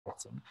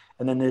exciting.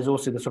 And then there's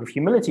also the sort of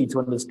humility to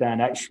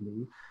understand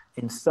actually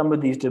in some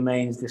of these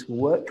domains this will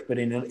work, but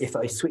if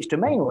I switch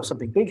domain or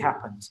something big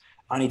happens,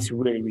 I need to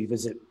really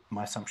revisit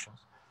my assumptions.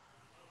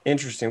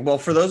 Interesting. Well,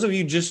 for those of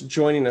you just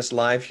joining us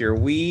live here,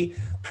 we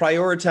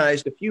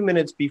prioritized a few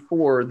minutes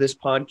before this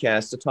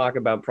podcast to talk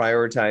about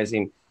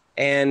prioritizing.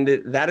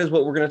 And that is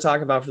what we're going to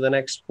talk about for the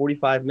next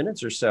 45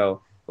 minutes or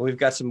so. We've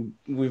got some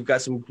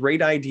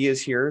great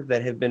ideas here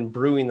that have been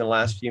brewing the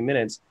last few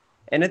minutes.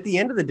 And at the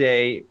end of the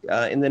day,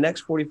 in the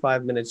next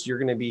 45 minutes, you're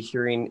going to be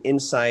hearing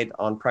insight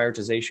on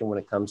prioritization when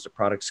it comes to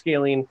product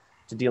scaling,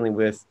 to dealing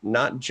with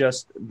not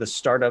just the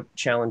startup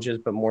challenges,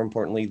 but more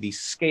importantly, the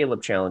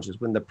scale-up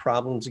challenges when the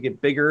problems get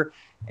bigger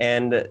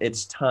and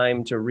it's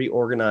time to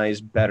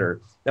reorganize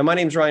better. Now, my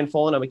name is Ryan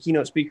Foland. I'm a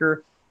keynote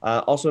speaker,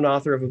 also an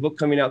author of a book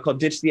coming out called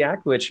Ditch the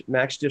Act, which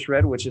Max just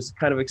read, which is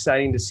kind of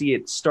exciting to see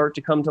it start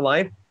to come to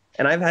life.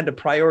 And I've had to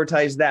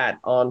prioritize that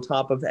on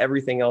top of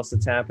everything else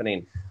that's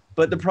happening.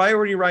 But the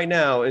priority right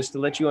now is to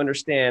let you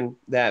understand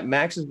that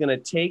Max is going to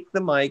take the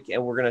mic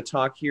and we're going to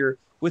talk here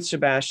with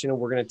Sebastian and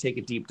we're going to take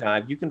a deep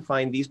dive. You can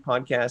find these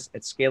podcasts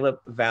at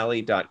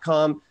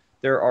ScaleUpValley.com.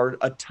 There are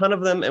a ton of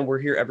them and we're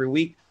here every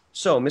week.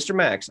 So, Mr.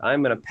 Max,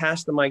 I'm going to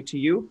pass the mic to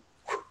you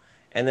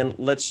and then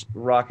let's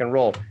rock and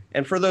roll.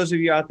 And for those of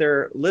you out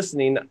there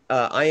listening,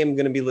 I am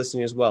going to be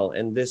listening as well.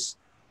 And this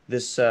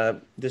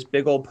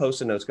big old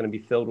Post-it note is going to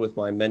be filled with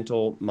my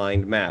mental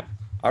mind map.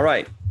 All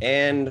right.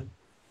 And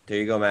there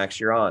you go, Max.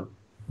 You're on.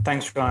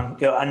 Thanks, Ryan.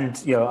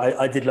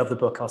 I did love the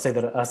book. I'll say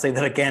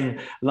that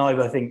again live.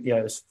 I think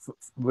it's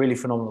really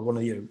phenomenal.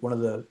 One of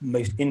the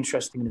most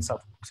interesting and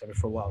insightful books ever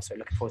for a while. So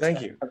looking forward to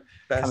Thank you.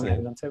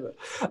 Fascinating. October.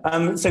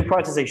 So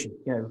prioritization.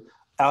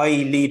 I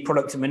lead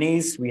product at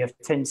Monese. We have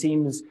 10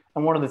 teams,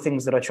 and one of the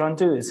things that I try and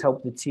do is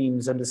help the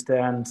teams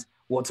understand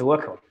what to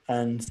work on.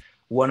 And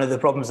one of the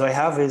problems I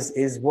have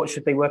is what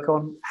should they work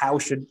on? How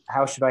should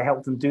I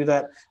help them do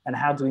that? And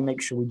how do we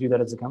make sure we do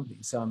that as a company?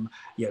 So I'm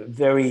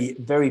very,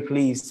 very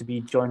pleased to be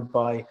joined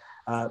by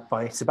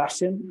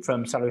Sebastian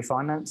from Salary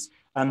Finance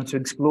to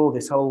explore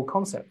this whole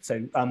concept.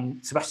 So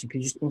Sebastian,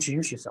 could you just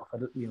introduce yourself?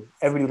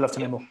 Everybody would love to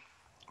know more.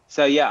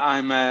 So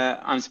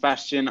I'm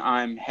Sebastian.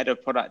 I'm head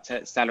of product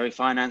at Salary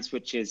Finance,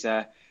 which is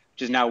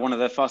now one of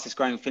the fastest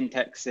growing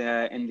fintechs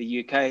in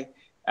the UK.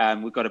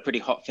 We've got a pretty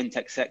hot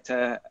fintech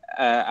sector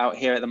out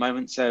here at the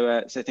moment,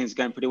 so things are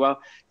going pretty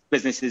well.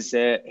 Business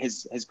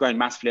has grown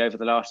massively over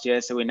the last year,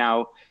 so we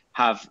now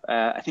have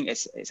I think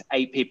it's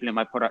 8 people in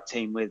my product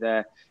team with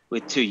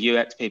 2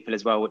 UX people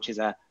as well, which is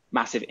a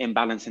massive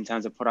imbalance in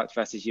terms of product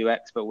versus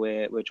UX, but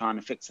we're trying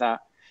to fix that.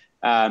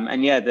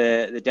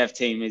 The dev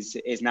team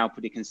is now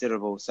pretty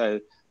considerable. So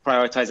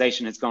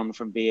prioritization has gone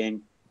from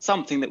being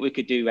something that we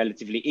could do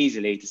relatively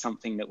easily to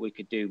something that we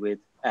could do with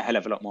a hell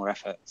of a lot more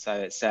effort. So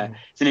it's an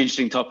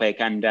interesting topic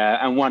and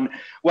one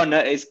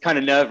that is kind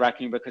of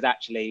nerve-wracking because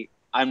actually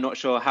I'm not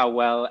sure how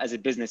well as a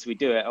business we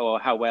do it or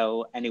how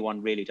well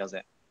anyone really does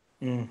it.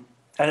 And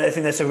I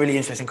think that's a really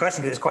interesting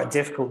question because it's quite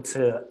difficult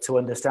to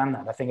understand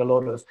that. I think a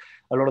lot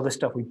of the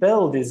stuff we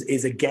build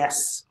is a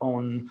guess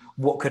on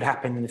what could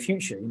happen in the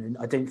future.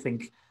 I don't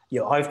think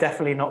I've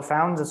definitely not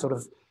found a sort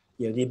of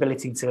the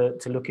ability to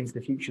look into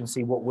the future and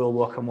see what will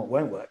work and what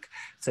won't work.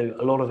 So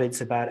a lot of it's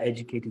about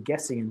educated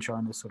guessing and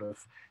trying to sort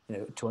of,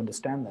 to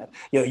understand that.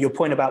 Your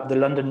point about the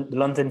London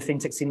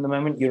fintech scene at the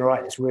moment, you're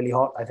right, it's really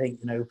hot. I think,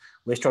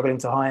 we're struggling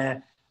to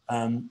hire,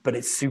 but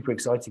it's super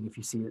exciting if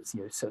you see it's,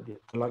 so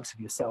the likes of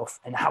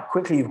yourself and how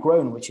quickly you've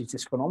grown, which is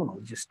just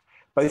phenomenal. Just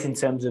both in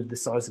terms of the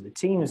size of the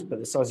teams, but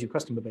the size of your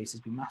customer base has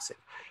been massive.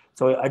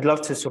 So I'd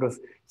love to sort of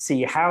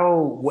see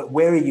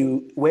where are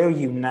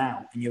you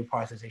now in your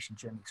prioritization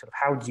journey? Sort of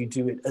how do you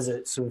do it as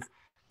a sort of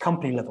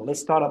company level? Let's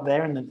start up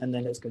there and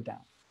then let's go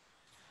down.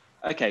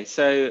 Okay,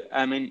 so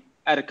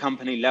at a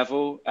company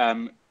level,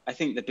 I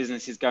think the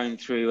business is going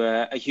through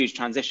a huge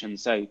transition.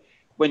 So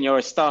when you're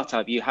a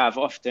startup, you have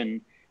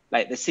often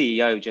like the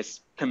CEO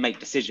just can make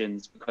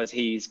decisions because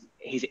he's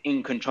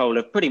in control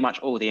of pretty much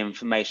all the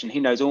information. He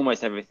knows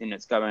almost everything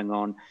that's going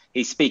on.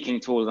 He's speaking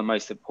to all the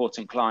most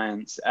important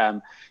clients.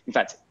 In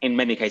fact, in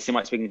many cases, he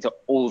might be speaking to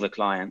all the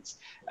clients.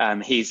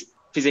 He's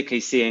physically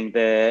seeing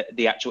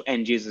the actual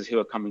end users who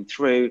are coming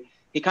through.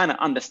 He kind of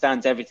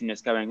understands everything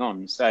that's going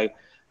on. So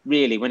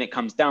really, when it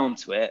comes down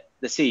to it,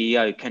 the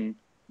CEO can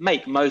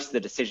make most of the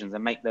decisions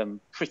and make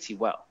them pretty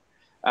well.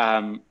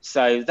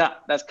 So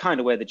that's kind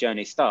of where the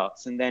journey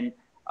starts. And then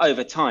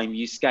over time,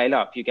 you scale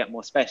up, you get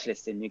more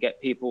specialists in, you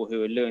get people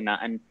who are doing that.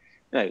 And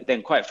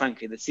then quite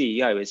frankly, the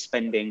CEO is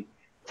spending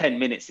 10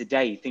 minutes a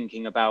day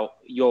thinking about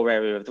your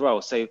area of the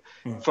role. So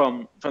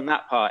from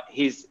that part,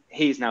 he's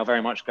now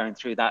very much going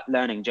through that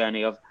learning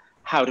journey of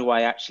how do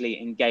I actually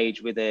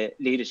engage with a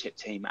leadership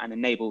team and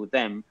enable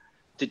them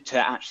to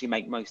actually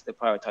make most of the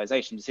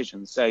prioritization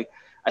decisions. So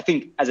I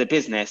think as a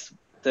business,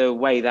 the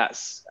way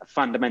that's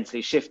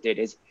fundamentally shifted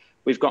is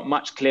we've got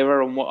much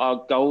clearer on what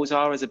our goals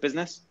are as a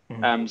business.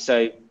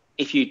 So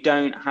if you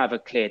don't have a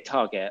clear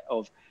target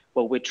of,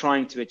 well, we're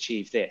trying to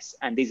achieve this,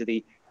 and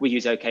we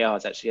use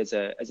OKRs actually as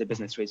a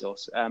business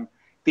resource.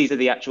 These are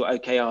the actual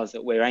OKRs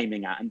that we're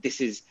aiming at, and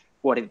this is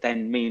what it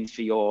then means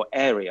for your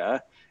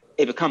area,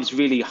 it becomes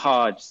really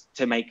hard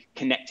to make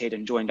connected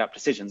and joined up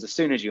decisions. As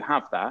soon as you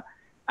have that,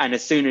 and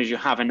as soon as you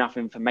have enough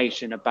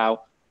information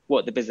about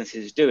what the business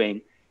is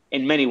doing,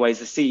 in many ways,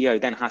 the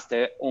CEO then has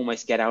to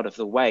almost get out of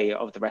the way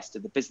of the rest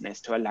of the business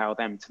to allow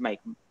them to make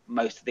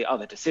most of the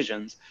other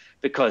decisions,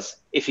 because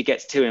if he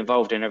gets too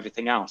involved in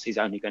everything else, he's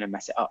only going to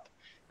mess it up.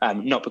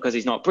 Not because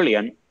he's not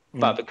brilliant,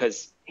 but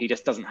because he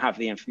just doesn't have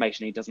the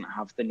information, he doesn't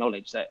have the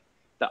knowledge that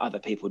other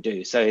people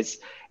do. So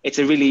it's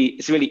a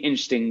really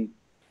interesting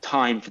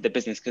time for the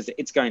business, because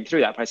it's going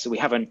through that process. So we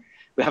haven't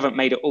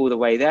made it all the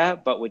way there,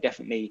 but we're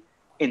definitely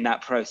in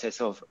that process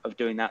of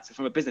doing that. So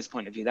from a business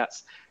point of view,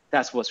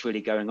 that's what's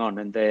really going on,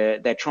 and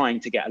they're trying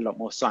to get a lot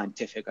more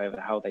scientific over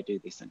how they do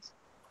these things.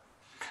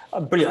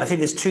 Brilliant. I think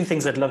there's two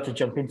things I'd love to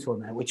jump into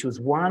on there, which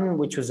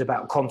was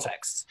about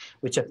context,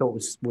 which I thought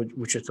was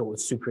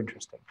super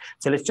interesting.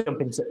 So let's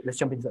jump into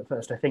that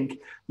first. I think,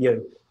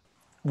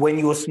 when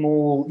you're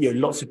small,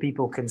 lots of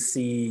people can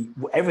see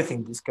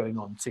everything that's going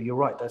on. So you're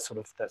right, that sort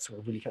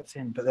of really cuts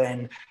in. But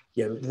then,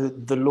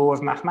 the law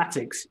of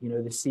mathematics,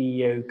 the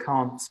CEO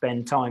can't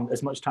spend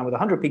as much time with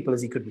 100 people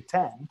as he could with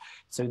 10,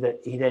 so that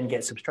he then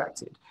gets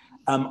subtracted.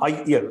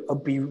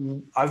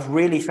 I've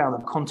really found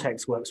that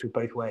context works with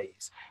both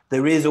ways.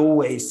 There is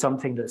always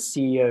something that the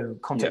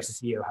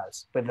CEO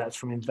has, whether that's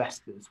from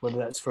investors, whether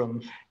that's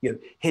from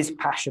his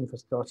passion for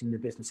starting the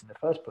business in the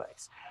first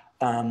place.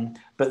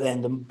 But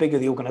then the bigger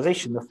the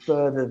organization, the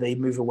further they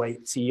move away,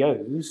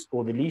 CEOs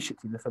or the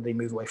leadership team, the further they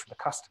move away from the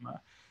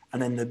customer.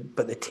 And then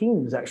the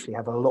teams actually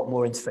have a lot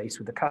more interface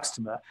with the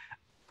customer,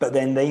 but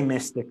then they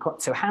miss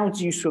so how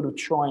do you sort of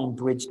try and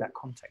bridge that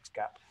context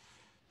gap?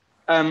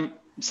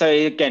 So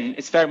again,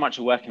 it's very much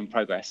a work in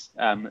progress.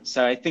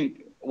 So I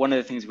think one of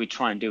the things we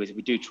try and do is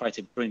we do try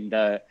to bring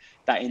that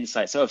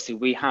insight. So obviously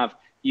we have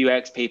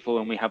UX people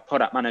and we have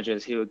product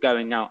managers who are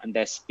going out and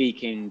they're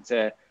speaking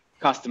to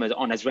customers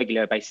on as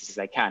regular a basis as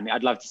they can.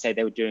 I'd love to say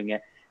they were doing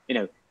it,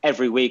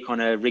 every week on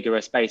a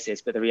rigorous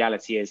basis, but the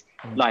reality is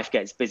life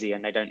gets busy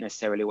and they don't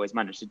necessarily always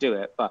manage to do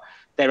it. But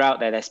they're out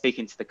there, they're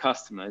speaking to the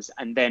customers,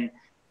 and then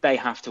they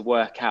have to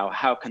work out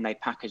how can they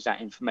package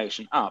that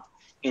information up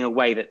in a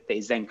way that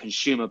is then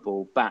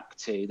consumable back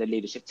to the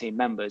leadership team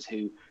members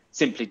who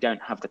simply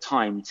don't have the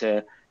time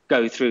to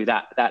go through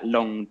that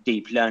long,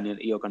 deep learning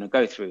that you're going to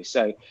go through.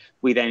 So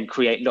we then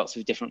create lots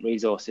of different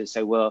resources.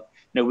 So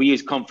we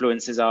use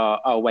Confluence as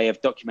our way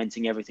of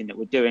documenting everything that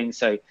we're doing.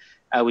 So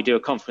we do a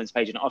Confluence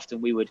page, and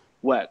often we would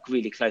work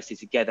really closely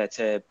together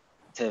to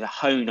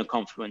hone a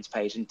Confluence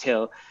page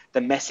until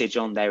the message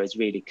on there is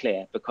really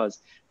clear, because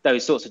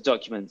those sorts of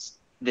documents,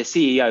 the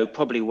CEO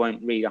probably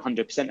won't read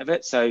 100% of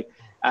it. So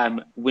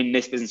in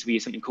this business, we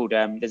use something called,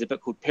 there's a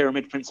book called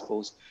Pyramid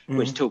Principles,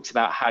 which talks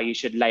about how you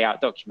should lay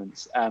out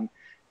documents.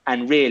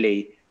 And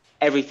really,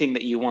 everything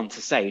that you want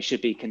to say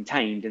should be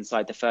contained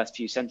inside the first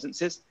few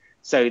sentences.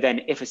 So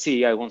then if a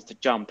CEO wants to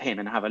jump in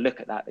and have a look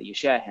at that you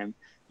share him,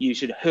 you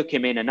should hook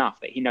him in enough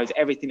that he knows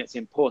everything that's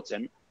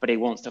important, but he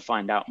wants to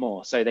find out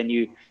more. So then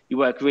you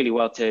work really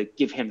well to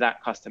give him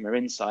that customer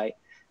insight.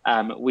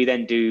 We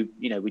then do,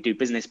 we do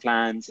business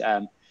plans.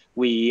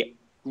 We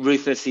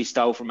ruthlessly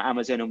stole from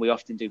Amazon, and we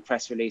often do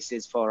press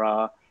releases for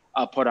our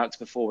products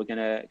before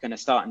we're gonna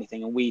start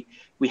anything. And we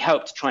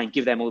help to try and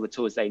give them all the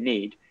tools they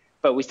need,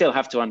 but we still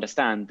have to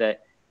understand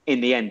that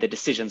in the end, the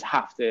decisions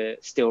have to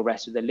still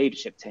rest with the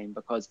leadership team,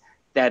 because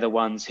they're the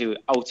ones who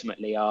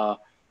ultimately are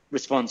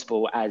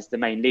responsible as the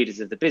main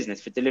leaders of the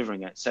business for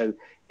delivering it. So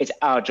it's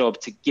our job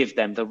to give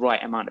them the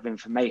right amount of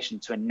information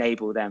to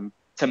enable them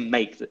to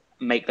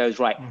make those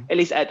right, at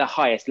least at the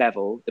highest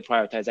level, the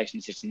prioritization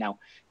decision. Now,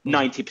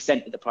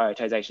 90% of the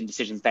prioritization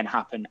decisions then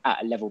happen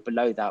at a level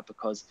below that,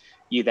 because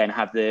you then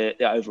have the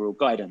overall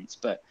guidance,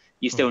 but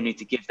you still need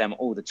to give them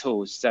all the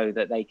tools so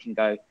that they can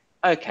go,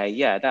 okay,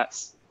 yeah,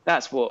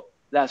 that's what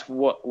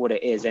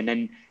it is. And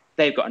then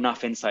they've got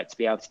enough insight to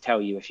be able to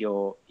tell you if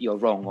you're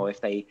wrong, or if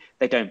they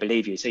don't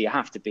believe you. So you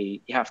have to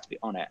be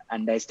on it,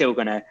 and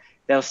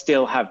they'll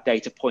still have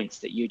data points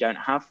that you don't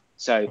have.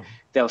 So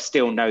they'll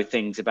still know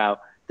things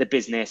about the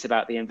business,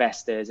 about the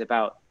investors,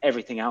 about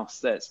everything else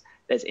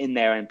that's in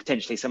there, and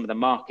potentially some of the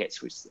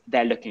markets, which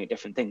they're looking at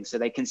different things. So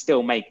they can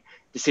still make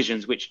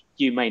decisions which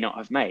you may not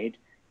have made.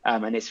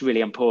 And it's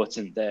really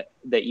important that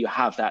you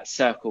have that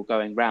circle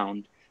going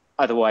round.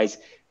 Otherwise,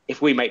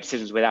 if we make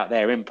decisions without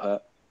their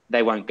input,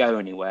 they won't go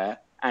anywhere.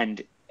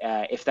 And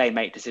if they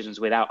make decisions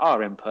without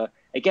our input,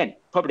 again,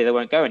 probably they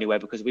won't go anywhere,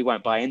 because we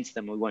won't buy into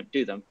them, we won't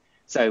do them.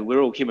 So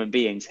we're all human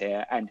beings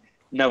here, and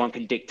no one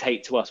can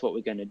dictate to us what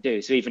we're going to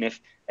do. So even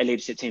if a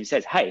leadership team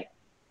says, hey,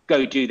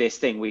 go do this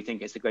thing, we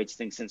think it's the greatest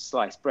thing since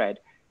sliced bread,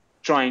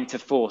 trying to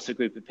force a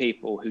group of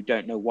people who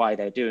don't know why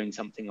they're doing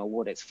something or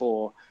what it's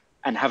for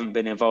and haven't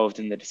been involved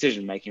in the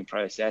decision-making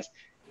process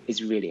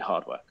is really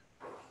hard work.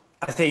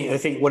 I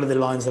think one of the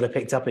lines that I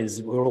picked up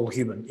is we're all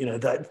human.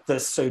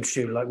 That's so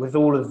true. Like with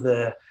all of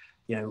the,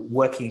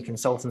 working in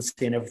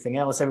consultancy and everything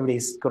else,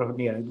 everybody's got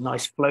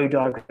nice flow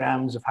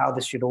diagrams of how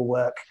this should all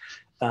work.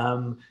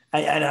 And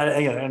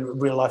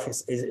real life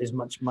is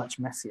much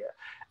messier.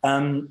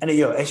 And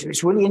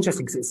it's really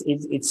interesting because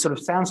it sort of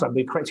sounds like,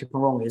 but correct me if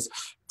I'm wrong, is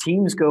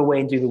teams go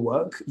away and do the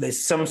work. There's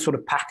some sort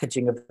of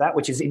packaging of that,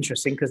 which is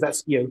interesting because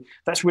that's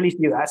really,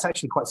 that's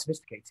actually quite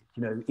sophisticated.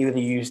 Either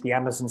you use the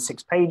Amazon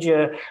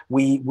 6-pager,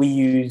 we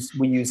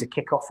use a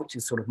kickoff, which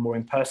is sort of more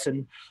in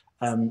person.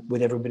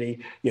 With everybody,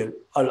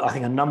 I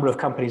think a number of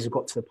companies have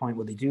got to the point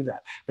where they do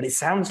that. But it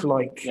sounds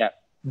like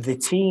the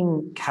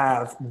team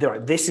have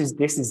this is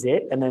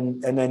it, and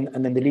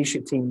then the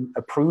leadership team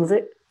approve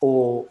it,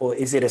 or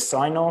is it a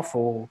sign off?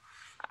 Or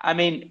I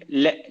mean,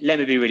 let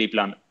me be really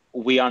blunt.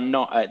 We are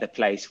not at the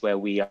place where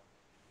we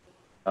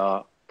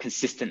are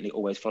consistently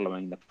always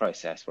following the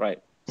process, right?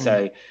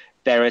 So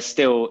there are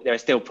still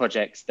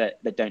projects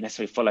that don't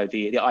necessarily follow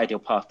the ideal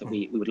path that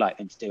we would like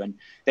them to do, and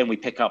then we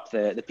pick up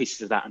the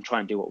pieces of that and try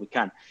and do what we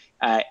can.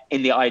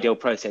 In the ideal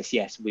process,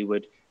 yes, we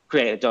would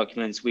create the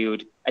documents, we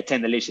would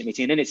attend the leadership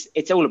meeting, and then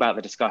it's all about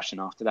the discussion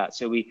after that.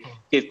 So we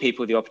give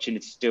people the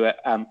opportunity to do it.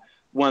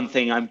 One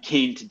thing I'm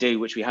keen to do,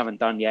 which we haven't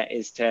done yet,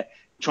 is to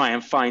try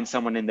and find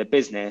someone in the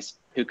business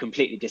who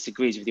completely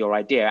disagrees with your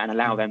idea and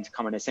allow them to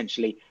come and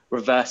essentially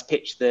reverse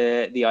pitch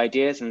the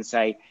ideas and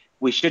say,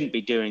 we shouldn't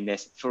be doing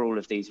this for all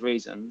of these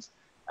reasons,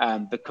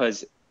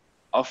 because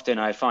often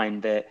I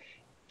find that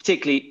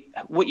particularly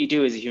what you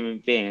do as a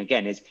human being,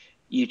 again, is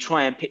you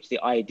try and pitch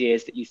the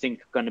ideas that you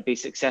think are going to be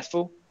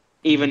successful.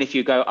 Even if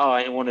you go,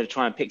 I want to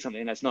try and pick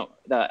something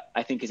that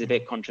I think is a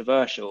bit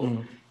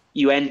controversial,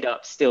 you end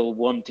up still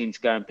wanting to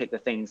go and pick the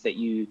things that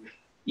you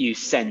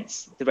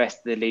sense the rest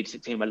of the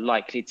leadership team are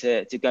likely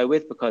to go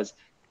with, because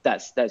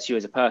that's you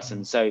as a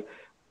person. So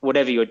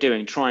whatever you're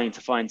doing, trying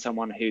to find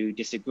someone who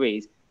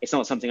disagrees, it's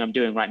not something I'm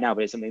doing right now,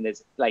 but it's something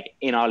that's like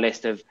in our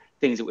list of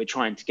things that we're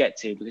trying to get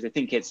to, because I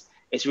think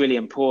it's really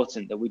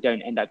important that we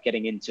don't end up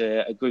getting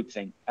into a group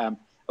thing.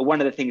 One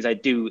of the things I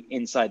do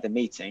inside the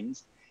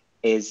meetings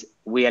is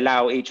we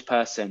allow each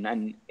person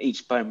and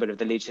each member of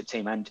the leadership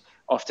team, and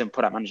often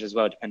product manager as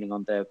well, depending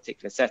on the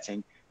particular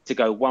setting, to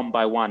go one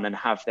by one and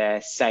have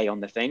their say on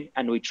the thing.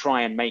 And we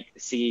try and make the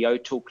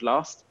CEO talk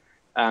last,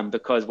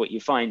 because what you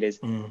find is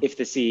if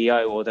the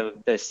CEO or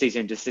the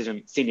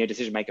senior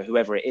decision maker,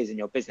 whoever it is in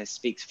your business,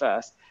 speaks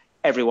first,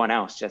 everyone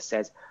else just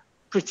says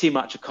pretty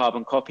much a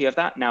carbon copy of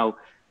that. Now,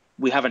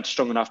 we haven't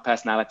strong enough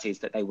personalities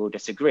that they will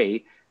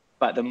disagree,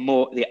 but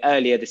the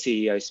earlier the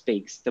CEO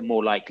speaks, the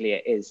more likely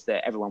it is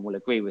that everyone will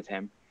agree with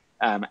him.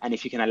 And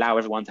if you can allow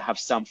everyone to have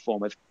some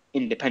form of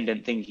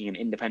independent thinking and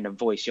independent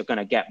voice, you're going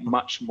to get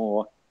much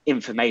more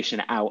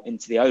information out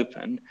into the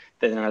open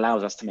that then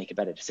allows us to make a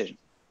better decision.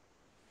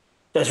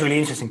 That's really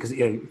interesting because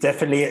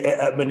definitely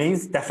at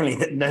Monese, definitely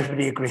that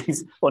nobody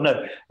agrees. Well,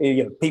 no,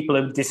 people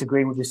are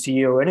disagreeing with the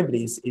CEO or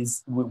anybody.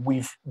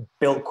 We've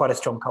built quite a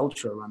strong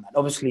culture around that.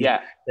 Obviously,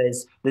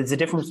 there's a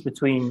difference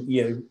between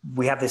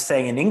we have this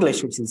saying in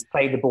English, which is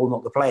play the ball,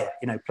 not the player.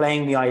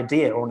 Playing the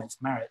idea on its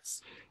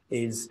merits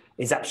is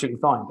absolutely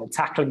fine, but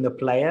tackling the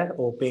player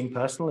or being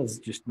personal is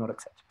just not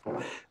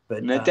acceptable.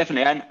 But no,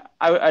 definitely, and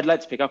I'd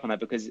like to pick up on that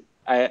because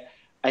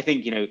I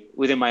think,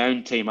 within my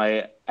own team,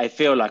 I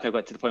feel like I've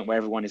got to the point where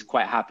everyone is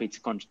quite happy to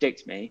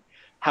contradict me.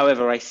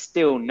 However, I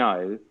still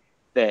know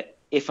that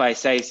if I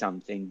say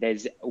something,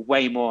 there's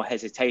way more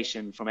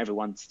hesitation from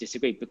everyone to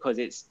disagree because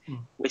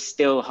we're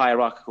still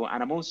hierarchical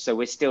animals. So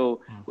we're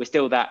still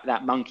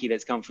that monkey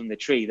that's come from the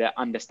tree that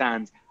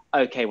understands,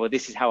 okay, well,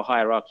 this is how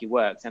hierarchy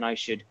works and I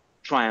should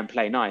try and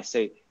play nice.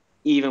 So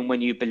even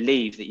when you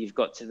believe that you've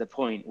got to the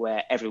point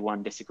where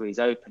everyone disagrees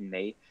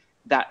openly,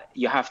 that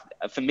you have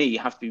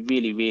to be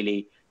really,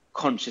 really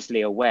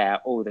consciously aware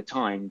all the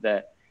time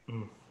that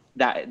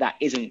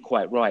isn't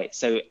quite right.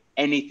 So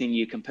anything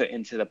you can put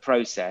into the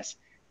process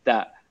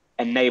that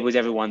enables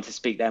everyone to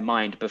speak their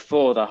mind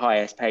before the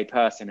highest paid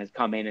person has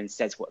come in and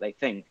says what they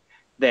think,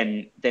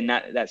 then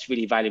that's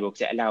really valuable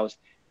because it allows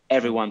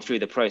everyone through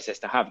the process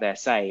to have their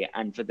say,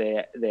 and for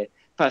the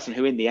person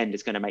who in the end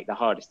is going to make the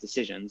hardest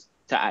decisions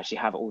to actually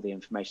have all the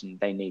information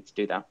they need to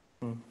do that.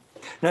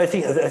 No, I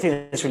think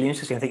that's really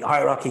interesting. I think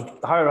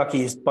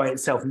hierarchy is by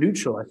itself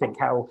neutral. I think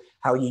how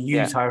you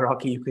use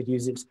hierarchy, you could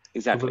use it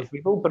exactly for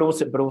people, but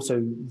also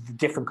the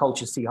different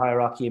cultures see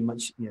hierarchy in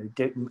much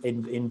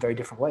in very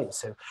different ways.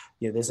 So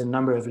there's a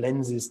number of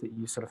lenses that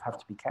you sort of have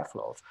to be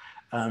careful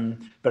of.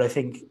 But I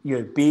think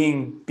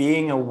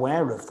being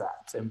aware of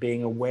that and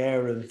being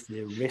aware of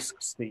the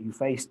risks that you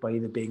face by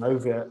either being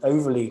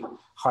overly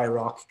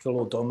hierarchical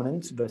or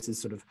dominant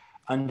versus sort of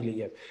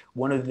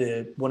one of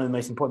the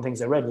most important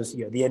things I read was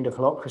the end of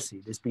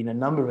holacracy. There's been a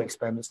number of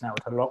experiments now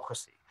with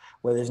holacracy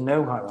where there's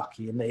no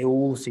hierarchy and they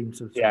all seem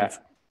to have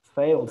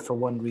failed for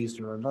one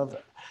reason or another.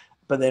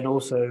 But then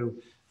also,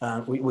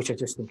 which I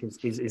just think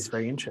is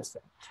very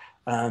interesting.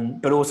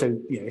 But also,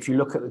 if you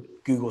look at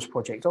Google's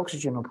Project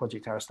Oxygen or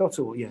Project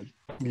Aristotle,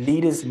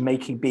 leaders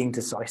being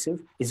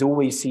decisive is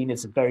always seen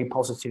as very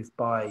positive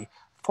by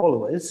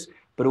followers,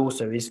 but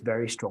also is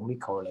very strongly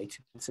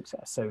correlated with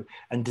success. So,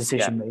 and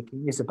decision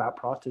making is about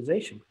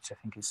prioritization, which I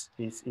think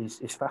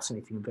is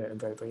fascinating and very,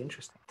 very, very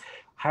interesting.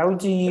 How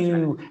do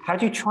you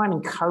try and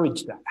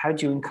encourage that? How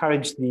do you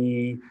encourage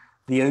the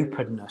the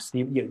openness,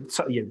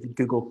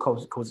 Google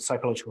calls it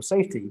psychological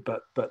safety,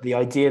 but the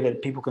idea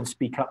that people can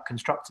speak up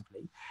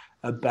constructively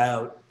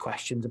about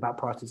questions about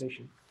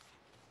prioritization.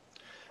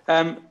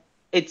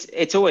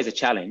 It's always a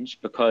challenge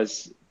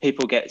because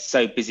people get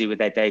so busy with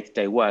their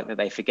day-to-day work that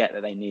they forget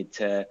that they need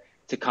to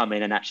come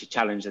in and actually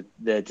challenge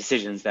the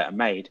decisions that are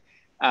made.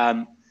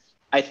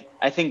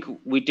 I think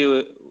we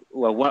do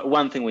well.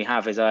 One thing we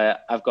have is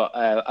I've got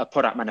a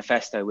product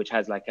manifesto which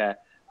has like a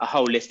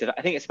whole list of,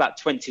 I think it's about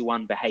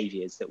 21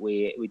 behaviors that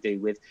we do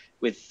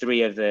with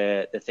 3 of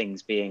the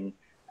things being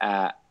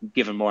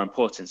given more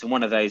importance. And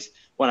one of those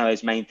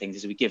main things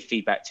is we give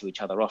feedback to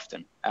each other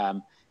often.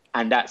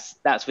 And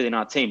that's within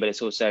our team, but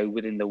it's also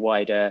within the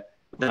wider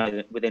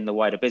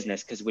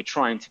business, because we're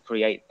trying to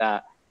create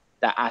that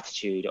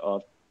attitude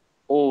of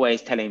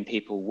always telling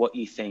people what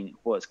you think,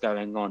 what's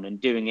going on, and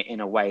doing it in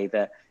a way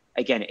that,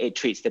 again, it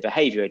treats the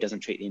behavior, it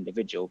doesn't treat the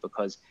individual.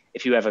 Because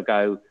if you ever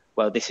go,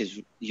 well, this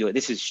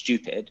is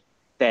stupid,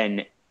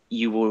 then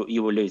you will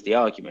lose the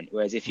argument.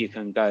 Whereas if you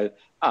can go,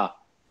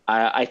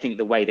 I think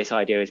the way this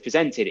idea is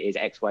presented is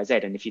X, Y,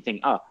 Z, and if you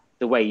think,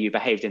 the way you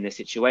behaved in this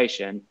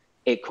situation,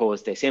 it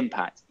caused this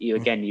impact,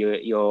 you're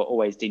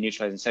always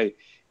deneutralizing. So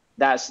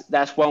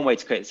that's one way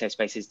to create the safe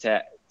space, is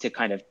to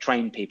kind of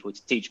train people,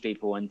 to teach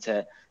people, and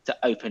to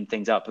open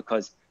things up,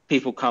 because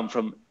people come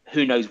from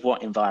who knows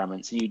what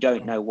environments, and you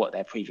don't know what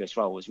their previous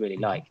role was really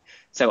like.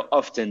 So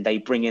often they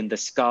bring in the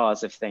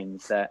scars of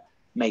things that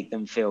make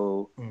them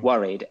feel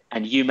worried,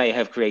 and you may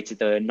have created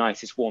the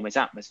nicest, warmest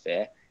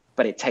atmosphere,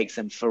 but it takes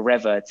them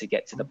forever to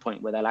get to the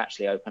point where they'll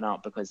actually open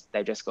up because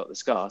they've just got the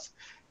scars.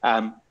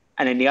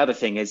 And then the other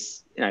thing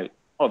is,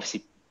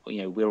 obviously,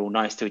 we're all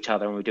nice to each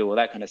other and we do all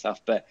that kind of stuff,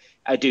 but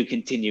I do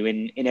continue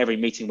in every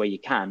meeting where you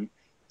can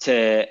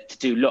to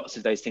do lots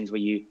of those things where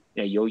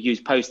you'll use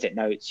Post-it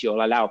notes,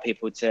 you'll allow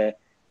people to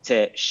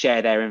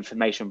share their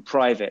information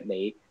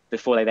privately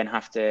before they then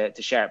have to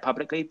share it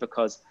publicly,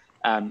 because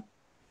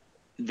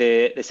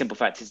the simple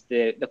fact is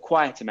the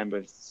quieter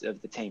members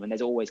of the team, and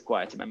there's always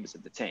quieter members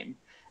of the team,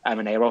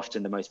 and they are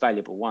often the most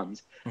valuable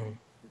ones.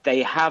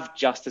 They have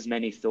just as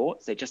many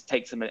thoughts. It just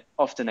takes them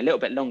often a little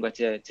bit longer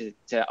to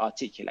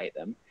articulate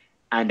them,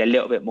 and a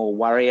little bit more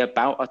worry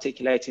about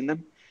articulating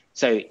them.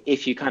 So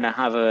if you kind of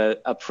have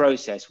a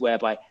process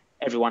whereby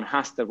everyone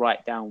has to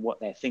write down what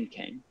they're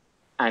thinking,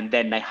 and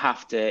then they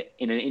have to,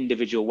 in an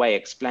individual way,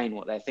 explain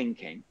what they're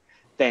thinking,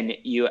 then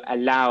you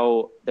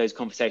allow those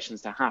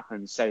conversations to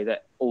happen so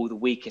that all the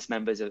weakest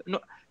members of,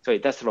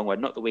 that's the wrong word,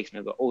 not the weakest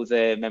member, but all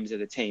the members of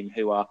the team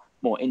who are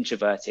more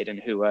introverted and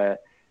who are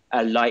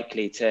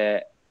likely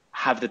to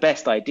have the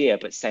best idea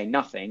but say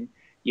nothing,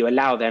 you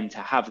allow them to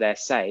have their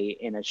say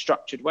in a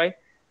structured way.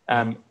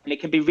 And it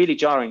can be really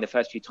jarring the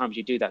first few times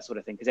you do that sort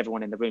of thing, because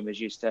everyone in the room is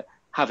used to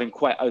having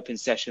quite open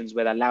sessions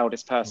where the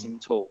loudest person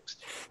talks.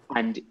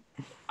 And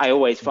I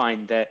always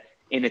find that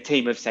in a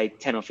team of, say,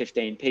 10 or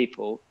 15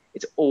 people,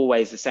 it's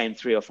always the same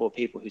 3 or 4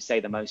 people who say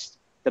the most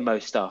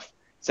stuff.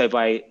 So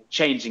by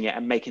changing it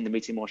and making the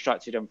meeting more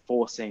structured and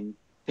forcing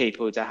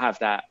people to have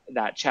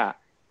that chat,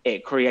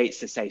 it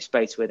creates a safe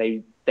space where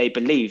they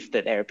believe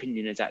that their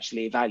opinion is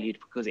actually valued,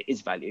 because it is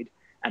valued,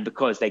 and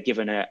because they're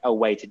given a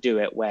way to do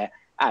it where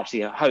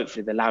actually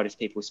hopefully the loudest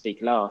people speak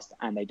last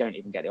and they don't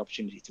even get the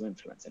opportunity to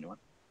influence anyone.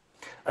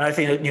 And I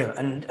think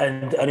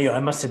that, I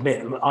must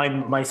admit,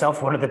 I'm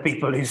myself one of the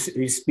people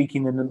who's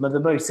speaking the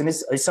most, and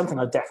it's something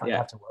I definitely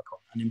have to work on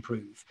and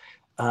improve.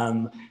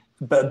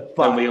 But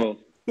don't we all?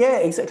 Yeah,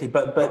 exactly.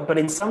 But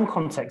in some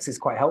contexts it's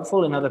quite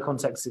helpful. In other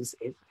contexts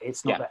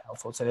it's not that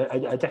helpful. So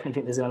I definitely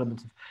think there's an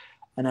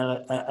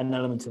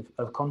element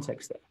of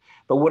context there.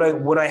 But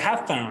what I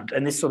have found,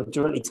 and this sort of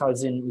directly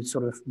ties in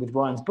with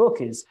Ryan's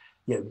book, is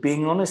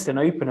being honest and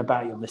open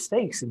about your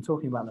mistakes and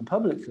talking about them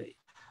publicly.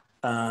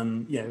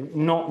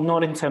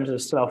 Not in terms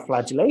of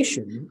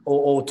self-flagellation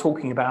or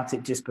talking about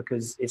it just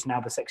because it's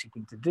now the sexy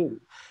thing to do,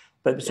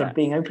 but sort of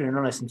being open and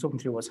honest and talking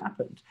through what's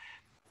happened.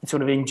 It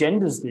sort of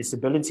engenders this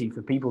ability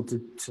for people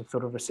to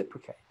sort of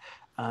reciprocate,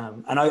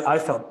 and I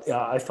felt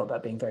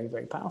that being very,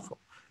 very powerful.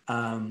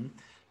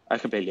 I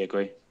completely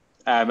agree.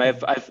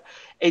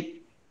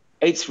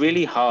 It's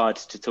really hard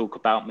to talk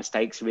about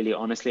mistakes really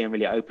honestly and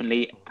really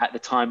openly at the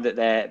time that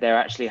they're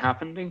actually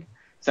happening.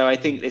 So I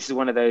think this is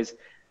one of those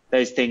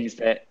things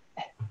that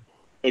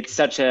it's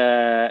such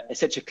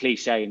a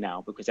cliche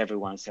now, because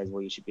everyone says,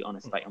 well, you should be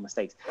honest about your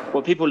mistakes.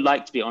 What people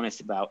like to be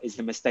honest about is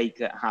the mistake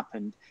that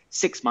happened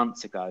 6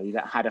 months ago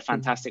that had a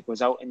fantastic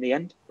result in the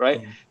end,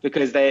 right?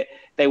 Because they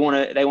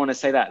want to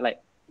say that,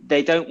 like,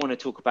 they don't want to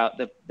talk about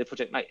the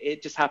project. Like,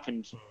 it just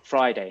happened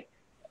Friday,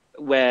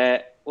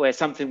 where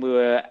something we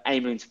were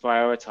aiming to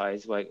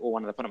prioritize, or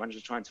one of the product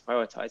managers trying to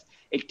prioritize,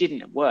 it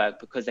didn't work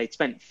because they'd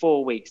spent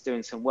 4 weeks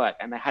doing some work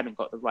and they hadn't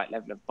got the right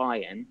level of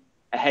buy-in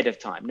ahead of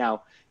time.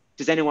 Now,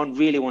 does anyone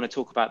really want to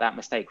talk about that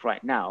mistake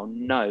right now?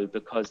 No,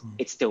 because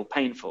it's still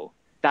painful.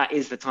 That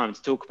is the time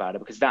to talk about it,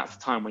 because that's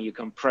the time when you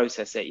can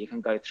process it, you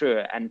can go through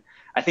it. And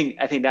I think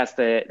that's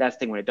the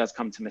thing when it does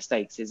come to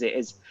mistakes,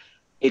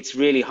 it's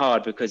really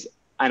hard, because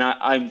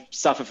I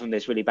suffer from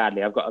this really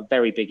badly. I've got a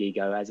very big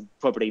ego, as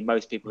probably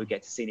most people who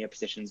get to senior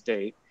positions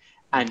do,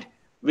 and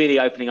really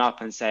opening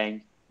up and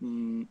saying,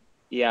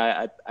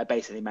 yeah, I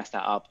basically messed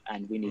that up,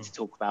 and we need to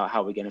talk about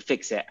how we're going to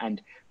fix it,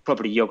 and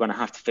probably you're going to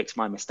have to fix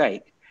my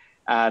mistake.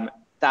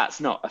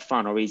 That's not a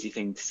fun or easy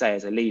thing to say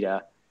as a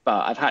leader,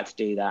 but I've had to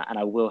do that, and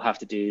I will have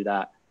to do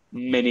that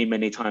many,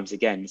 many times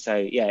again. So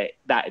yeah,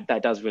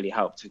 that does really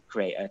help to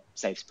create a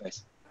safe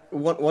space.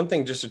 One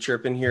thing just to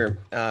chirp in here,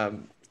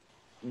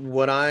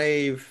 what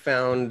I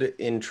found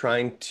in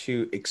trying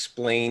to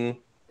explain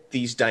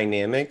these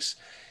dynamics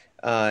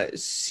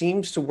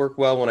seems to work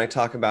well when I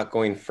talk about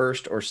going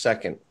first or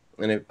second.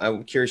 And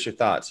I'm curious your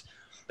thoughts.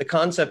 The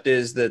concept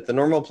is that the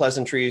normal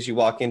pleasantry is you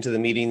walk into the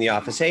meeting, the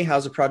office, hey,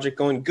 how's the project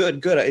going?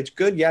 Good. It's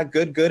good. Yeah,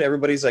 good.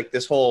 Everybody's like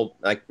this whole,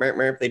 like,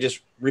 they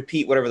just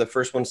repeat whatever the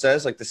first one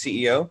says, like the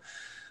CEO.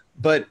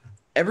 But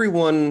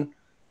everyone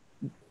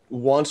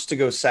wants to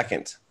go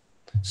second.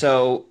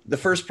 So the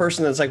first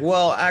person that's like,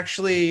 well,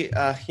 actually,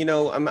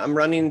 I'm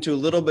running into a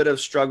little bit of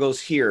struggles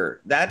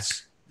here.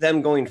 That's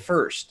them going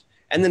first.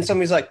 And then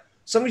somebody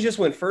just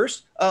went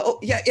first.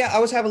 I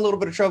was having a little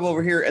bit of trouble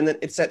over here. And then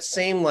it's that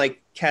same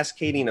like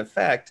cascading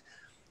effect.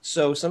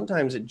 So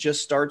sometimes it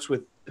just starts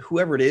with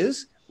whoever it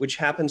is, which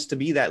happens to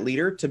be that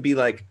leader, to be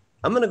like,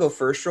 I'm going to go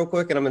first real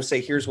quick. And I'm going to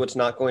say, here's what's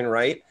not going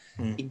right.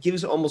 It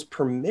gives almost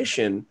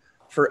permission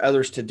for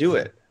others to do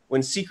it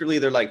when secretly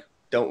they're like,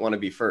 don't want to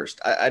be first.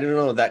 I don't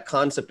know, that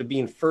concept of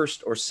being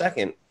first or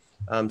second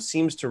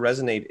seems to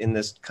resonate in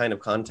this kind of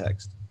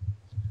context.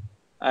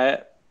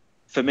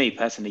 For me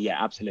personally,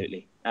 yeah,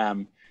 absolutely.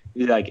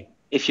 Like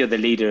if you're the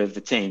leader of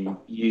the team,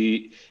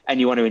 you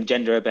want to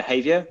engender a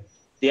behavior,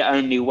 the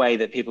only way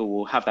that people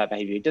will have that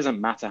behavior, it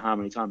doesn't matter how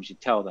many times you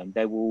tell them,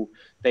 they will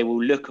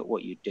look at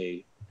what you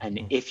do.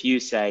 And if you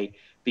say,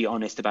 be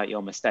honest about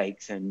your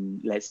mistakes and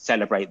let's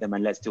celebrate them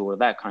and let's do all of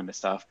that kind of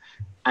stuff.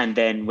 And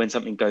then when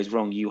something goes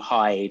wrong, you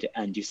hide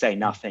and you say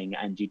nothing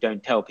and you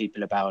don't tell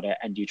people about it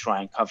and you try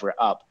and cover it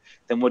up,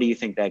 then what do you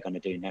think they're going to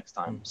do next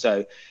time?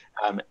 So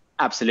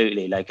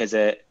absolutely, like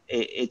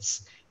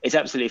it's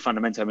absolutely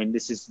fundamental. I mean,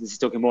 this is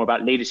talking more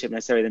about leadership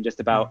necessarily than just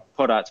about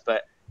products,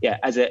 but yeah,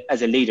 as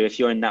a leader, if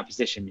you're in that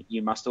position,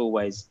 you must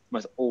always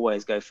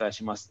go first.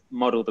 You must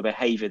model the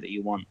behavior that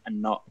you want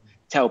and not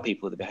tell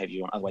people the behavior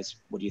you want. Otherwise,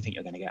 what do you think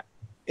you're going to get?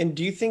 And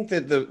do you think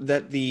that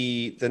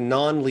the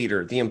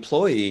non-leader, the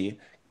employee,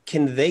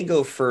 can they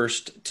go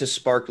first to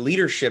spark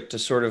leadership to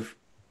sort of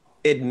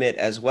admit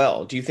as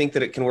well? Do you think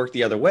that it can work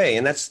the other way?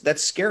 And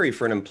that's scary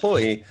for an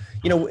employee.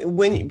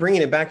 When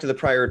bringing it back to the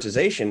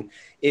prioritization,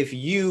 if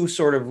you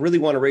sort of really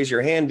want to raise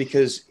your hand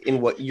because in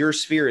what your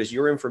sphere is,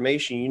 your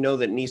information,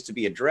 that needs to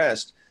be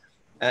addressed,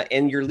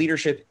 and your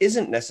leadership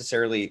isn't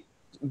necessarily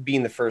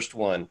being the first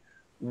one,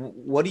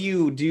 what do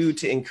you do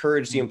to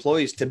encourage the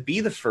employees to be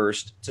the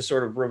first to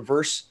sort of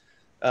reverse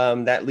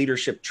that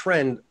leadership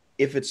trend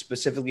if it's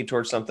specifically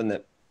towards something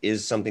that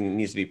needs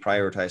to be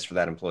prioritized for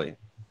that employee?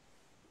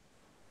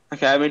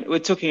 Okay, I mean, we're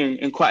talking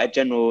in quite a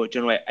general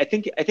way. I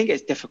think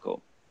it's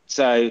difficult.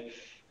 So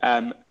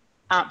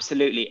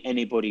absolutely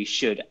anybody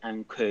should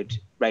and could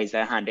raise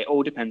their hand. It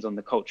all depends on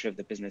the culture of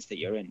the business that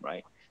you're in,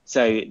 right?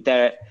 So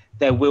there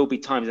will be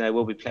times and there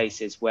will be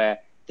places where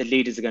the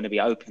leaders are going to be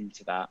open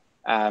to that.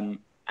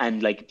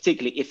 And like,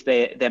 particularly if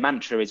their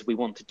mantra is, we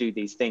want to do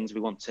these things,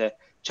 we want to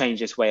change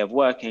this way of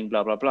working,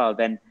 blah, blah, blah,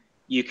 then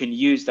you can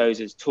use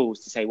those as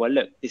tools to say, well,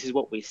 look, this is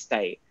what we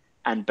state.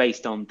 And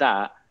based on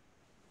that,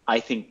 I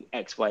think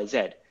X, Y,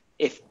 Z.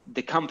 If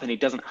the company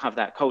doesn't have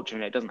that culture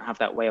and it doesn't have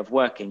that way of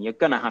working, you're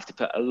going to have to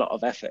put a lot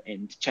of effort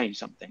in to change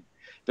something,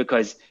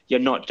 because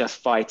you're not just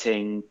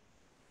fighting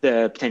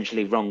the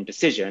potentially wrong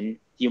decision.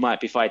 You might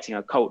be fighting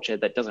a culture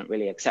that doesn't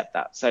really accept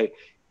that. So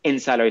in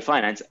salary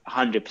finance,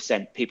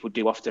 100% people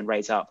do often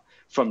raise up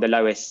from the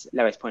lowest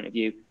point of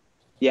view.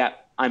 Yeah,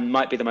 I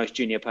might be the most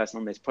junior person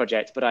on this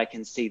project, but I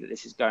can see that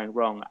this is going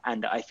wrong.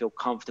 And I feel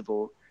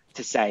comfortable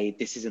to say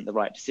this isn't the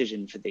right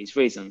decision for these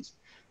reasons.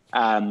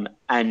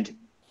 And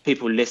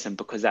people listen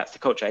because that's the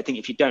culture. I think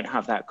if you don't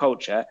have that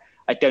culture,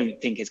 I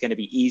don't think it's going to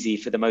be easy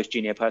for the most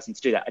junior person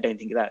to do that. I don't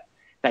think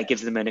that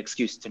gives them an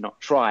excuse to not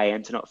try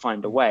and to not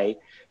find a way.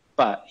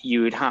 But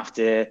you'd have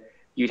to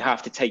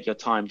take your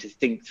time to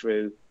think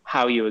through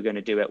how you were going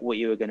to do it, what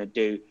you were going to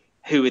do,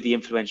 who are the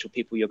influential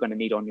people you're going to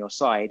need on your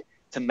side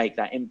to make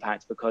that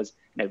impact, because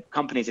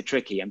companies are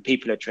tricky and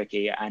people are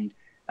tricky, and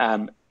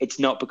it's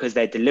not because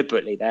they're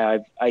deliberately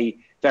there. I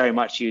very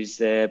much use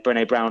the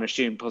Brené Brown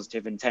assume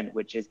positive intent,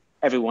 which is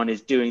everyone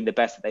is doing the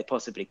best that they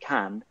possibly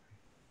can,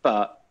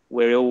 but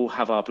we all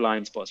have our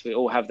blind spots. We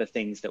all have the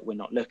things that we're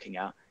not looking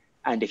at.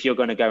 And if you're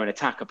going to go and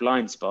attack a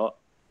blind spot,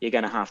 you're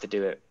going to have to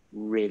do it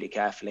really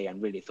carefully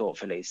and really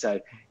thoughtfully. So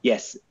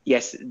yes,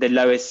 the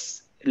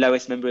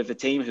lowest member of the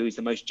team, who is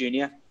the most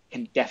junior,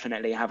 can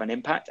definitely have an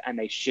impact, and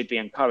they should be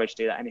encouraged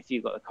to do that. And if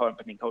you've got the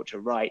company culture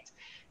right,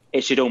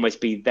 it should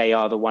almost be they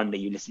are the one that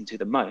you listen to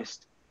the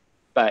most.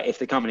 But if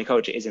the company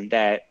culture isn't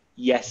there,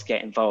 yes,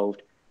 get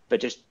involved, but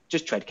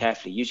just tread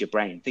carefully, use your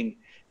brain,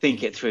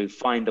 think it through,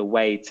 find a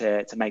way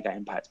to make that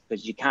impact,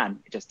 because you can.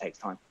 It just takes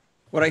time.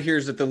 What I hear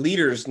is that the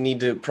leaders need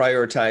to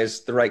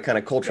prioritize the right kind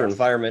of culture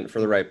environment for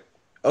the right.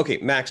 Okay,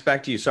 Max,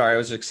 back to you. Sorry, I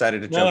was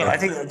excited to jump in. I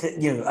think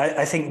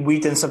I think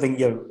we've done something.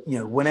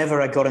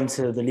 Whenever I got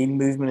into the lean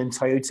movement in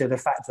Toyota, the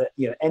fact that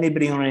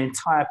anybody on an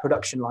entire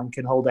production line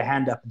can hold their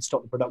hand up and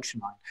stop the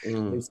production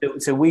line.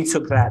 So we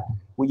took that.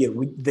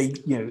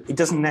 It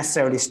doesn't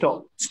necessarily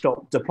stop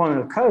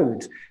deployment of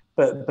code.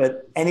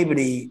 But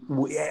everybody,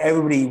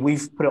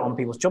 we've put it on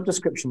people's job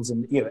descriptions,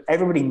 and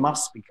everybody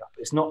must speak up.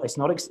 It's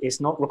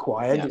not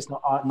required. Yeah. It's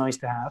not nice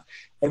to have.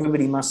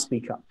 Everybody must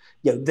speak up.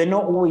 They're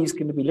not always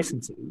going to be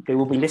listened to. They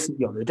will be listened.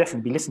 They'll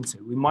definitely be listened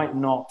to. We might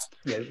not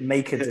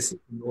make a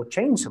decision or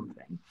change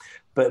something,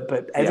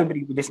 but everybody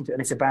will be listened to. And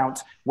it's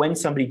about when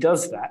somebody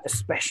does that,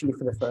 especially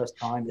for the first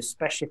time,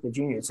 especially if they're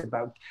junior. It's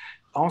about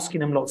asking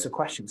them lots of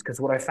questions, because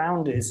what I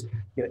found is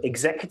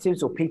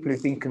executives or people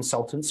who've been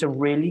consultants are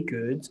really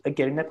good at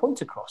getting their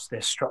point across.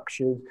 They're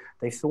structured,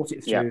 they've thought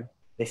it through,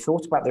 they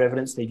thought about their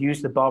evidence, they've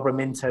used the Barbara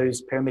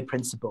Minto's pyramid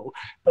principle,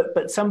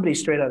 but somebody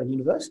straight out of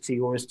university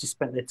or has just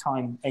spent their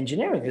time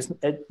engineering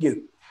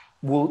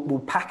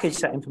will package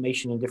that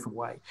information in a different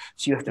way.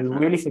 So you have to be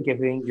really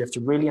forgiving, you have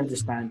to really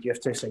understand, you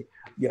have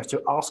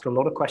to ask a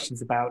lot of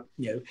questions about,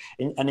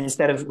 and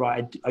instead of,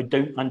 I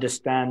don't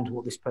understand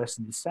what this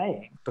person is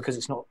saying because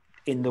it's not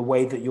in the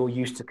way that you're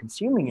used to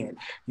consuming it,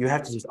 you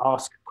have to just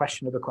ask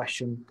question over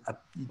question,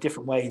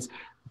 different ways,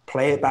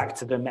 play it back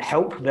to them,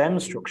 help them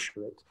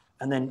structure it.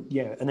 And then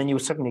you'll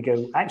suddenly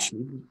go,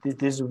 actually,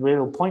 there's a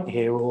real point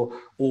here,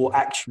 or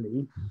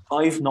actually,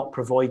 I've not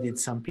provided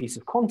some piece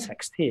of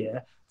context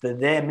here that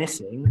they're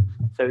missing,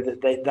 so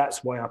that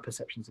that's why our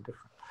perceptions are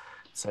different.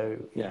 So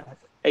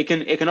it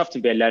can often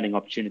be a learning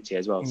opportunity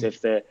as well. So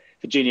if the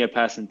junior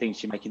person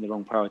thinks you're making the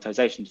wrong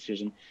prioritization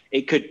decision,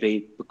 it could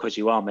be because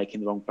you are making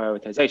the wrong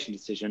prioritization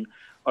decision,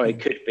 or it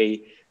could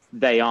be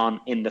they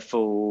aren't in the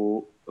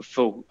full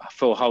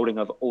holding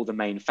of all the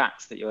main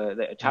facts that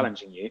are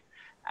challenging you.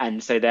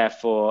 And so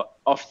therefore,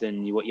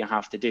 often what you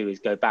have to do is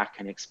go back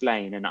and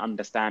explain and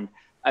understand,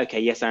 okay,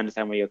 yes, I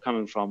understand where you're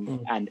coming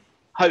from. And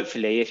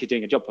hopefully, if you're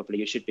doing a job properly,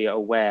 you should be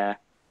aware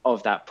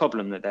of that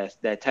problem that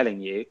they're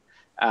telling you.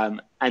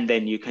 And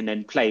then you can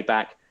then play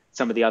back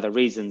some of the other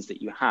reasons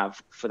that you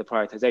have for the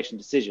prioritization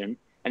decision.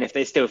 And if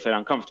they still feel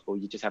uncomfortable,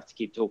 you just have to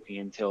keep talking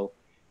until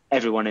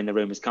everyone in the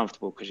room is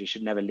comfortable, because you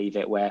should never leave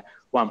it where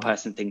one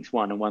person thinks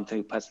one and one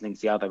person thinks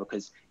the other,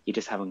 because you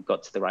just haven't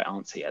got to the right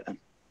answer yet then.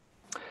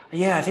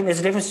 Yeah, I think there's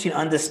a difference between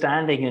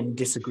understanding and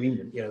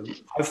disagreement.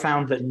 I've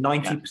found that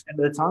 90% of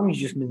the time you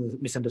just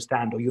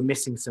misunderstand, or you're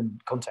missing some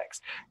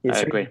context. I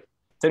agree.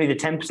 It's only the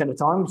 10% of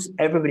times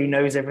everybody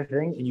knows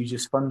everything and you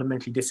just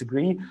fundamentally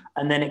disagree.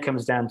 And then it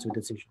comes down to a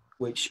decision,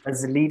 which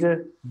as a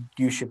leader,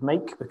 you should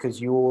make,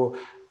 because you're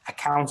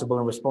accountable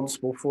and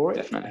responsible for it.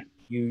 Definitely.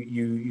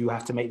 You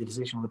have to make the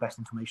decision on the best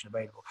information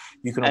available.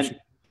 You can also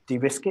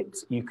de-risk it.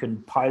 You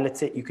can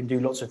pilot it. You can do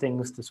lots of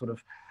things to sort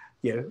of,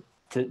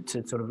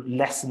 to sort of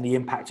lessen the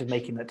impact of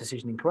making that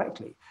decision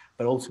incorrectly.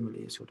 But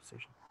ultimately, it's your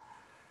decision.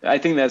 I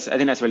think that's a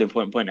really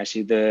important point,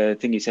 actually. The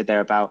thing you said there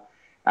about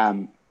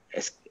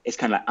it's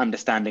kind of like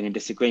understanding and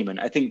disagreement.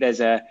 I think there's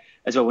as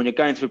well, when you're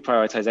going through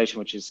prioritization,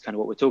 which is kind of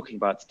what we're talking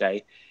about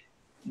today,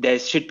 there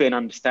should be an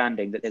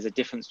understanding that there's a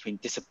difference between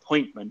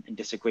disappointment and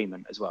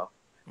disagreement as well.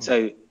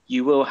 So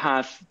you will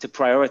have to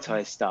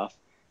prioritize stuff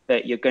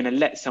that you're going to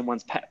let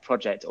someone's pet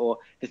project or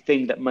the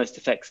thing that most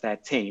affects their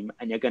team,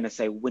 and you're going to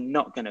say, we're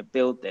not going to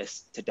build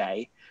this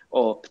today,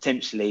 or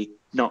potentially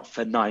not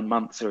for 9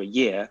 months or a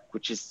year,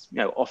 which is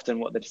often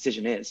what the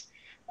decision is.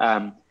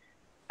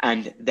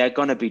 And they're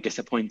going to be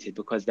disappointed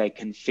because they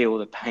can feel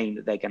the pain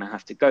that they're going to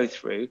have to go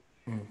through.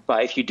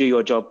 But if you do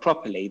your job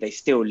properly, they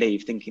still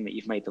leave thinking that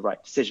you've made the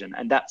right decision.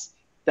 And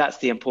that's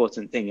the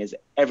important thing, is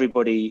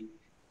everybody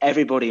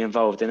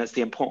involved. And that's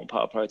the important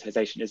part of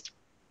prioritization, is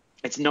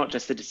it's not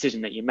just the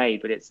decision that you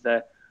made, but it's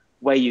the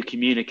way you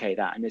communicate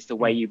that. And it's the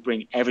way you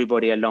bring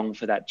everybody along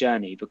for that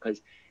journey.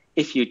 Because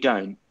if you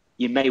don't,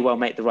 you may well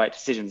make the right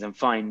decisions and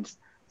find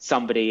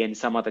somebody in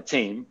some other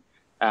team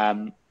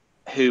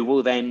who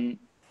will then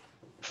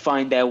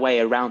find their way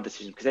around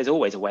decisions, because there's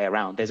always a way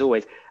around. There's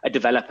always a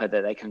developer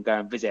that they can go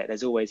and visit.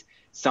 There's always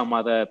some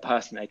other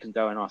person they can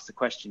go and ask the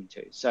question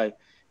to. So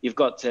you've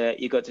got to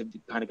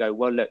kind of go,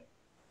 well, look,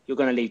 you're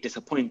going to leave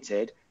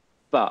disappointed,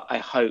 but I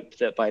hope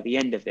that by the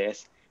end of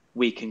this,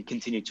 we can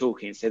continue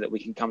talking so that we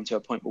can come to a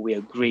point where we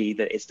agree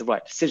that it's the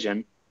right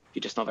decision.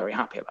 You're just not very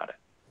happy about it.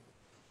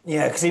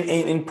 Yeah, because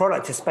in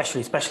product,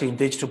 especially in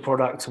digital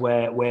products,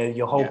 where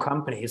your whole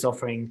company is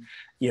offering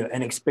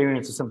an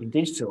experience of something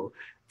digital.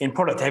 In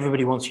product,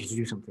 everybody wants you to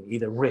do something,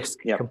 either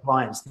risk,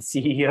 compliance, the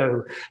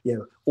CEO,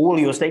 all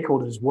your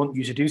stakeholders want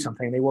you to do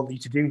something. They want you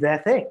to do their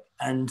thing.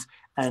 And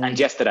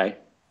yesterday.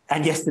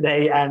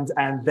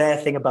 And their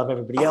thing above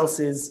everybody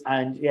else's.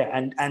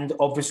 And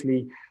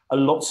obviously,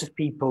 lots of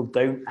people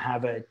don't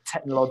have a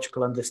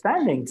technological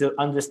understanding to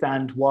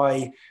understand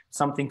why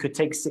something could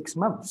take 6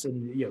 months.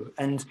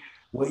 And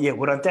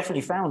what I've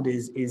definitely found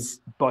is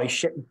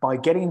by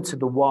getting to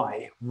the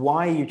why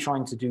are you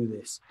trying to do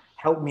this?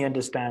 help me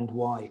understand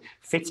why.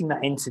 Fitting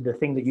that into the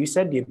thing that you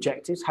said, the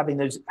objectives, having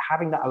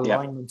that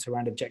alignment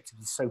around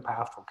objectives is so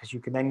powerful, because you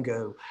can then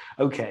go,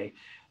 okay,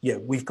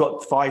 we've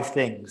got 5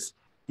 things.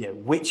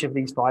 Which of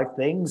these 5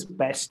 things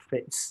best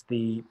fits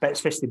the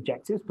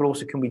objectives, but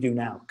also can we do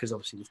now? Because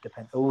obviously it's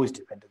always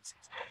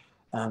dependencies.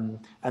 And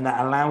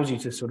that allows you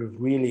to sort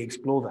of really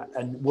explore that.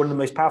 And one of the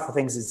most powerful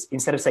things is,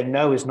 instead of saying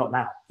no, is not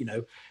now.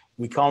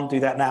 We can't do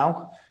that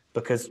now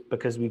because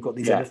we've got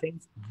these other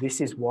things.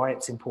 This is why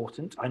it's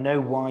important. I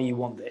know why you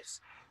want this,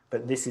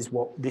 but this is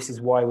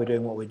why we're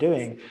doing what we're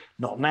doing.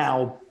 Not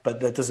now, but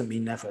that doesn't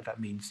mean never.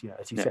 That means,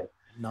 as you said,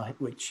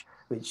 which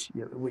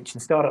in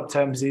startup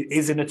terms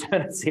is an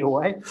eternity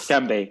away.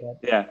 Can be,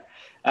 yeah.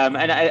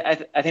 And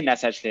I think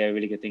that's actually a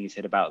really good thing you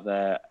said about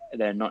the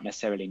not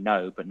necessarily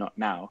no, but not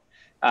now.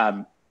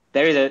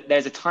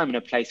 There's a time and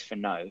a place for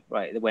no,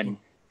 right? When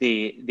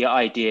the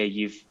idea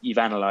you've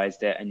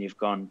analysed it and you've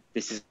gone,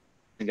 this isn't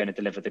going to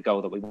deliver the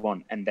goal that we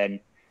want, and then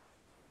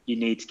you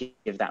need to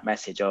give that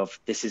message of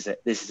this is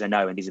a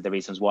no, and these are the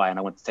reasons why, and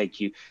I want to take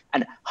you.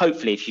 And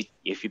hopefully,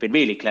 if you've been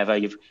really clever,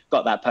 you've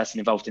got that person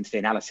involved into the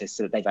analysis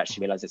so that they've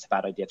actually realised it's a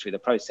bad idea through the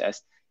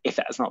process. If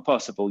that's not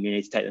possible, you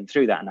need to take them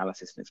through that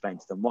analysis and explain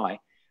to them why.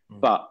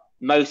 But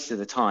most of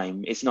the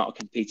time, it's not a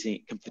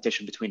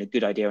competition between a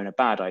good idea and a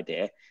bad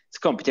idea. It's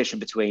a competition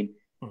between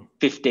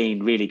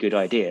 15 really good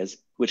ideas,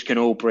 which can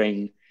all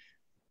bring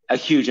a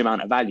huge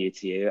amount of value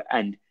to you.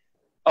 And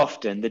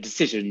often the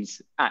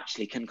decisions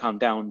actually can come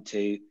down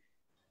to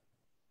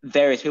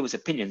various people's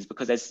opinions,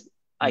 because there's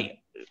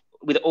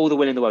with all the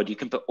will in the world, you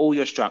can put all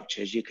your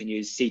structures, you can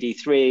use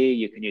CD3,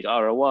 you can use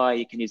ROI,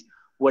 you can use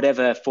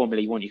whatever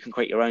formula you want, you can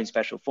create your own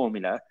special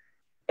formula.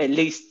 At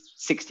least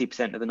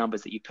 60% of the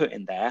numbers that you put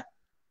in there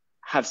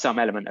have some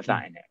element of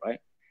that in it, right?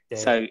 Yeah.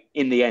 So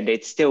in the end,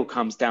 it still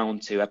comes down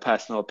to a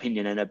personal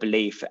opinion and a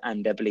belief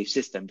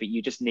system, but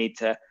you just need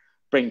to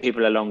bring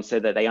people along so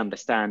that they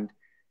understand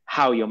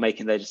how you're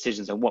making those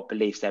decisions and what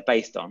beliefs they're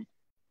based on,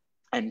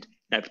 and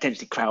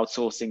potentially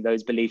crowdsourcing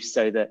those beliefs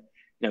so that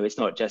it's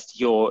not just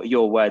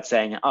your word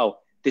saying, oh,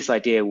 this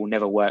idea will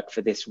never work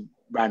for this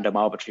random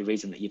arbitrary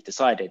reason that you've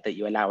decided, that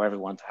you allow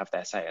everyone to have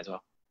their say as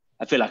well.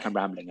 I feel like I'm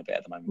rambling a bit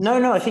at the moment.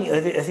 No, I think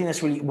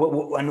that's really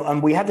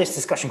and we had this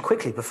discussion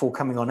quickly before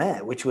coming on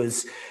air, which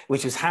was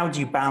how do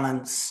you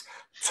balance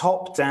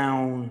top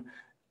down,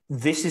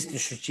 this is the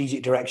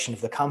strategic direction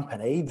of the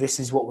company, this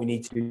is what we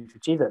need to do to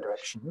achieve that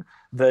direction,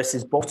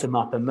 versus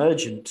bottom-up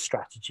emergent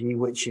strategy,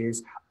 which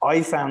is,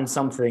 I found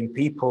something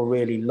people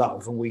really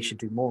love and we should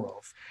do more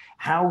of.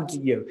 How do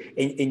you,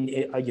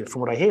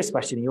 from what I hear,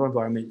 Sebastian, in your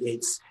environment,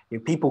 it's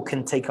people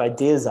can take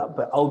ideas up,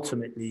 but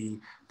ultimately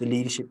the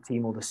leadership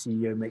team or the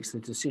CEO makes the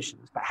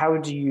decisions. But how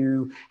do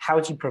you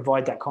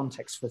provide that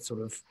context for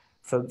sort of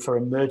for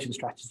emergent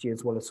strategy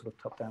as well as sort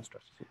of top-down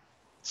strategy?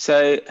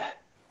 So,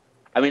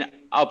 I mean,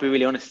 I'll be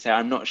really honest to say,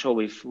 I'm not sure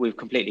we've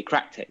completely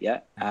cracked it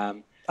yet. I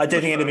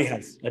don't think anybody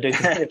has. We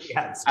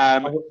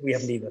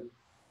haven't either.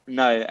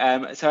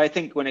 No. So I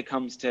think when it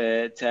comes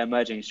to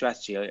emerging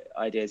strategy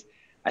ideas,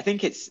 I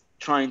think it's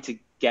trying to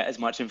get as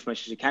much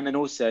information as you can, and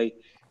also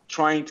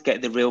trying to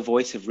get the real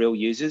voice of real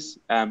users,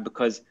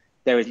 because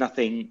there is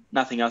nothing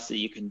else that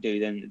you can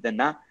do than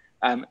that.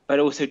 But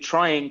also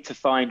trying to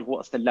find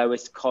what's the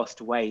lowest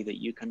cost way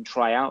that you can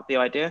try out the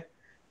idea.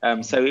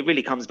 So it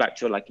really comes back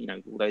to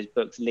all those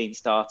books, Lean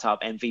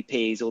Startup,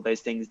 MVPs, all those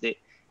things that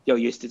you're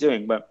used to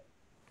doing. But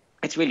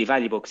it's really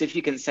valuable, because if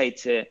you can say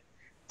to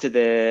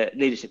the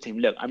leadership team,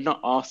 look, I'm not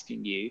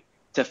asking you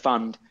to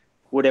fund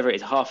whatever it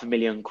is,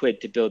 £500,000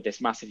 to build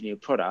this massive new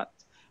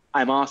product.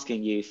 I'm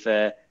asking you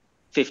for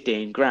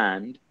 15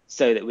 grand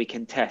so that we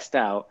can test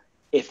out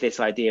if this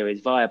idea is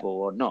viable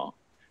or not.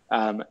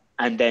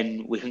 And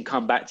then we can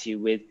come back to you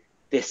with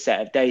this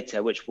set of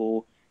data, which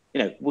will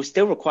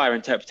still require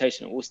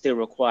interpretation. It will still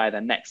require the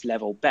next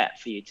level bet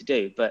for you to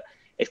do, but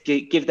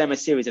give them a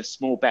series of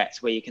small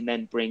bets where you can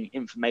then bring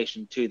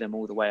information to them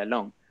all the way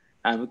along.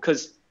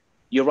 Because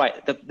you're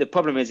right, the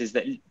problem is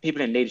that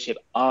people in leadership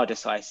are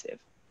decisive,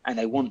 and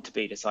they want to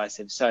be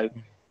decisive. So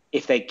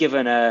if they're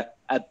given a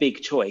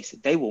big choice,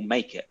 they will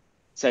make it.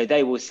 So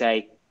they will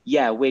say,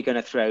 yeah, we're going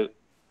to throw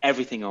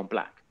everything on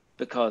black,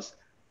 because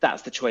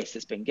that's the choice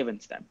that's been given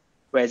to them.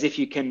 Whereas if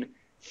you can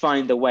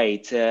find a way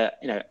to,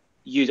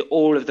 use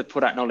all of the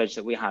product knowledge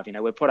that we have,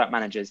 we're product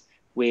managers,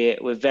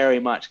 we're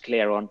very much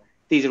clear on,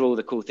 these are all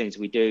the cool things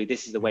we do,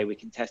 this is the way we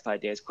can test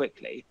ideas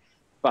quickly,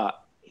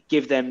 but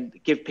give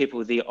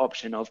people the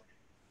option of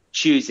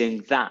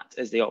choosing that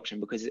as the option,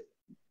 because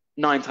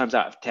 9 times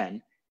out of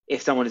 10,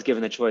 if someone is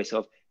given the choice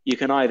of, you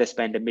can either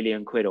spend £1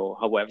 million or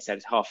whatever it said,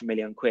 it's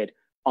 £500,000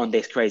 on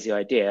this crazy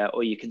idea,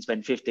 or you can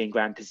spend 15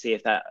 grand to see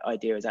if that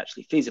idea is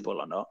actually feasible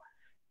or not.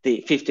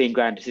 The 15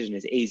 grand decision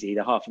is easy.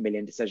 The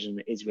 £500,000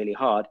 decision is really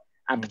hard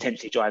and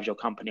potentially drives your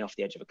company off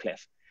the edge of a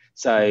cliff.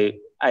 So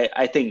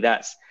I think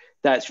that's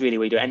really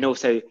what we do. And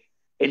also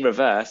in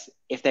reverse,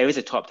 if there is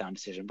a top-down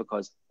decision,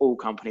 because all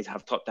companies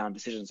have top-down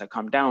decisions that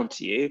come down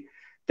to you,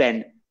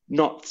 then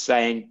not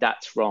saying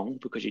that's wrong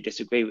because you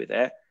disagree with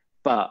it,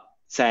 but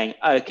saying,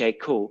 okay,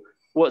 cool,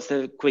 what's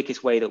the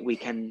quickest way that we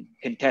can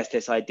test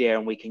this idea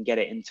and we can get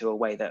it into a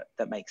way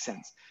that makes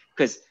sense?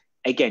 Because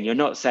again, you're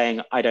not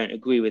saying, I don't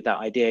agree with that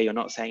idea. You're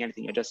not saying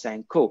anything. You're just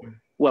saying, cool.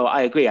 Well,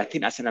 I agree. I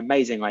think that's an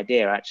amazing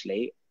idea,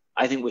 actually.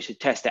 I think we should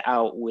test it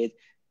out with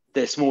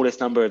the smallest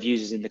number of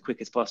users in the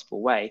quickest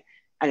possible way.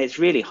 And it's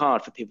really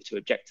hard for people to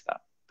object to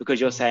that,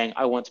 because you're saying,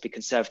 I want to be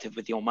conservative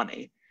with your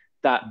money.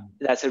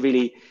 That's a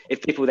really,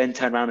 if people then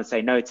turn around and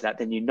say no to that,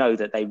 then you know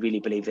that they really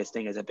believe this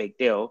thing is a big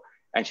deal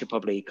and should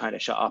probably kind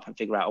of shut up and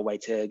figure out a way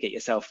to get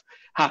yourself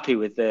happy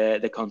with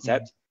the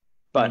concept.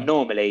 But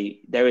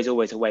normally there is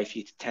always a way for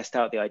you to test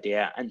out the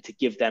idea and to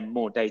give them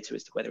more data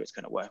as to whether it's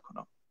going to work or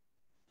not.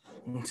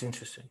 That's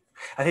interesting.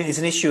 I think there's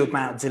an issue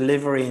about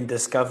delivery and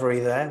discovery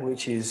there,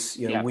 which is,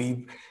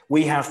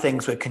 we have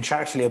things we're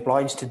contractually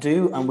obliged to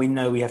do and we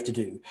know we have to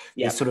do.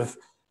 It's sort of,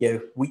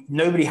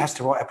 nobody has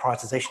to write a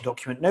prioritization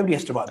document. Nobody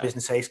has to write a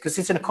business case because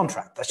it's in a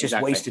contract. That's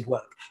just wasted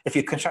work. If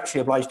you're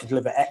contractually obliged to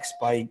deliver X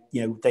by,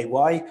 date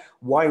Y,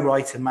 why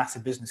write a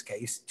massive business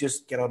case?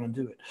 Just get on and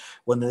do it.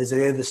 When there's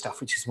the other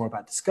stuff, which is more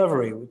about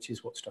discovery, which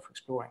is what stuff we're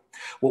exploring.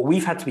 What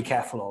we've had to be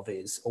careful of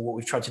is, or what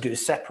we've tried to do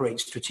is separate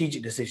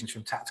strategic decisions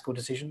from tactical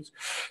decisions.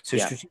 So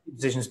strategic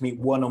decisions meet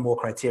one or more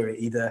criteria.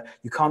 Either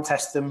you can't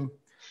test them,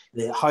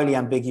 they're highly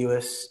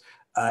ambiguous,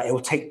 it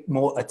will take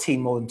a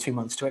team more than 2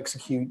 months to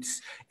execute.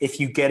 If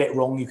you get it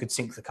wrong, you could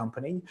sink the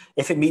company.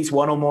 If it meets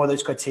one or more of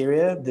those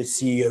criteria, the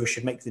CEO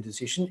should make the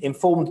decision,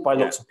 informed by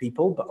lots of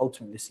people, but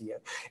ultimately the CEO.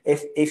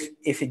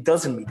 If it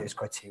doesn't meet those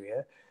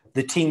criteria,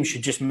 the team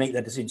should just make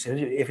that decision. So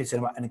if it's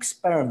an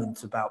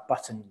experiment about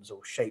buttons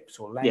or shapes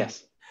or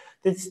language,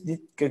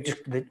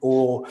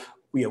 or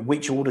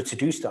which order to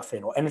do stuff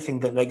in, or anything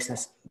that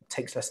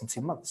takes less than 2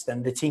 months,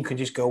 then the team can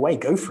just go away,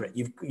 go for it.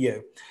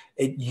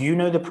 You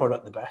know the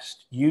product the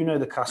best, you know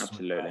the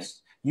customer the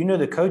best, you know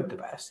the code the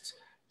best.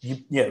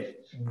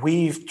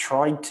 We've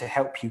tried to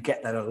help you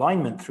get that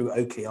alignment through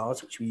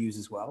OKRs, which we use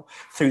as well,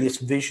 through this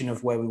vision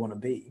of where we want to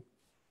be.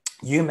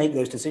 You make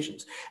those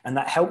decisions, and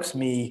that helps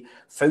me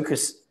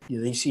focus the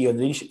CEO and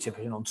leadership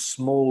division on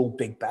small,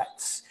 big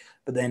bets.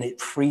 But then it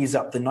frees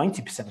up the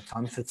 90% of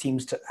time for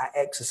teams to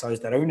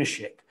exercise that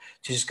ownership,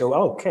 to just go,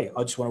 oh, okay,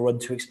 I just want to run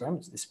 2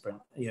 experiments this sprint,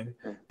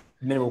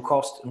 minimal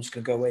cost. I'm just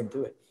going to go away and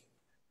do it.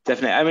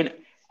 Definitely. I mean,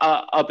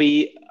 I'll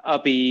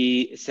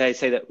be say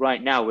that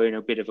right now we're in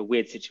a bit of a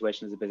weird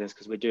situation as a business,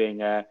 because we're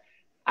doing,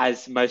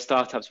 as most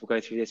startups will go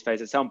through this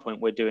phase at some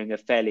point, we're doing a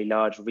fairly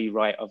large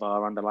rewrite of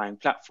our underlying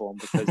platform,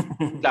 because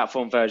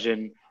platform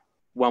version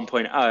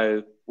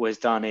 1.0 was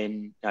done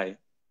in,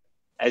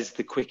 as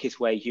the quickest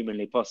way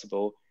humanly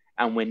possible.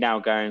 And we're now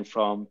going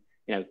from,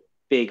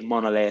 big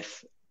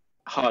monolith,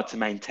 hard to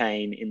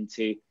maintain,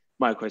 into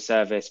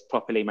microservice,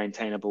 properly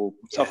maintainable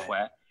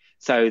software.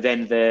 So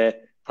then the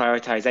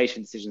prioritization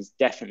decisions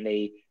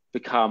definitely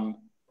become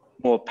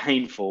more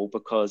painful,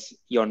 because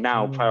you're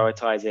now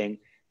prioritizing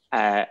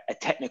a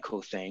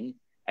technical thing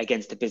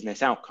against a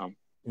business outcome.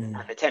 And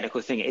the technical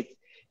thing,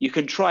 you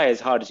can try as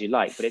hard as you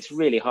like, but it's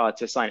really hard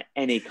to assign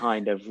any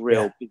kind of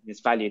real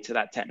business value to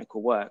that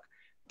technical work.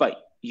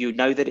 But you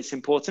know that it's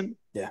important.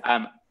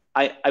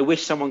 I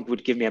wish someone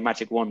would give me a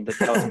magic wand that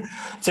tells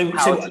me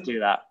how to do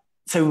that.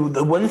 So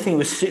the one thing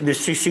was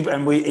there's two super,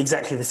 and we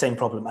exactly the same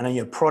problem.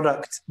 And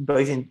product,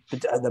 both in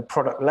the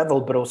product level,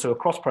 but also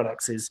across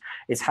products, is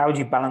how do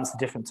you balance the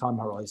different time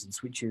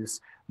horizons, which is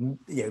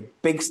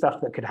big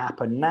stuff that could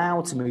happen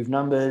now to move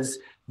numbers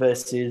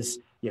versus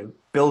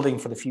building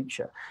for the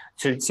future.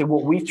 So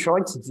what we've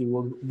tried to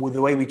do, well,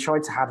 the way we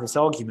tried to have this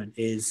argument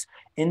is,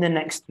 in the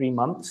next 3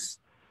 months,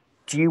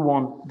 do you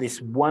want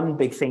this one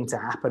big thing to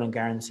happen and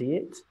guarantee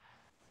it?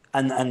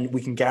 And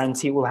we can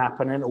guarantee it will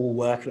happen and it will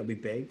work, it'll be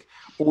big.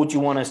 Or do you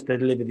want us to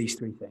deliver these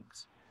 3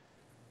 things?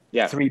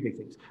 3 big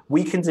things.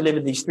 We can deliver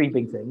these 3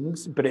 big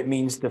things, but it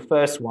means the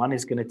first one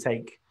is going to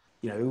take,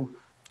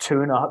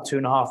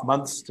 2.5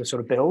 months to sort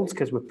of build,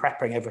 because we're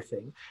prepping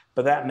everything.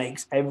 But that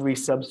makes every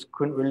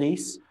subsequent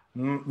release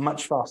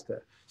much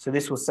faster. So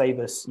this will save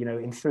us,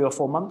 in 3 or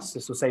 4 months.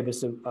 This will save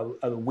us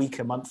a week,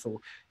 a month,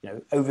 or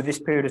over this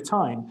period of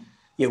time.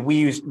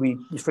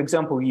 For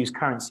example, we use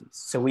currencies.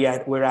 So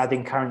we're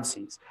adding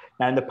currencies.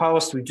 Now, in the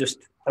past, we've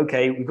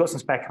got some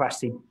spare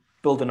capacity,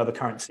 build another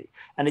currency.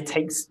 And it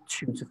takes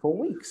 2 to 4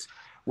 weeks.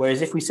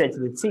 Whereas if we said to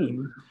the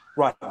team,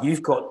 right,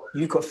 you've got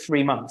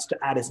 3 months to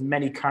add as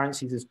many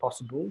currencies as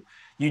possible,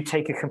 you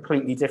take a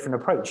completely different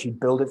approach. You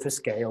build it for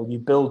scale, you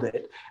build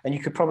it, and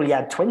you could probably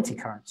add 20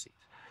 currencies.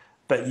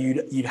 But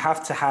you'd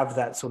have to have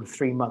that sort of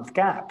 3-month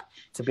gap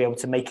to be able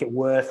to make it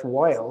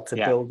worthwhile to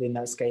build in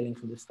that scaling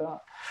from the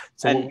start.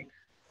 So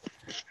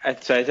I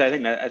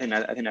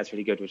think that's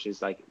really good, which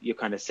is like you're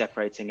kind of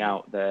separating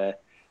out a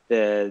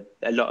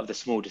lot of the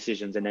small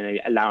decisions and then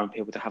allowing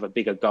people to have a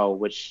bigger goal,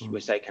 which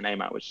they can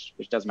aim at, which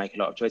does make a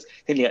lot of choice.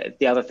 I think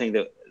the other thing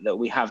that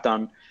we have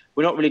done,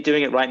 we're not really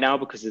doing it right now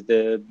because of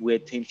the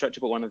weird team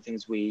structure, but one of the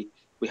things we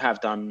have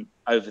done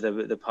over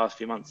the past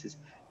few months is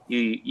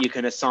you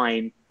can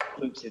assign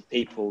groups of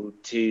people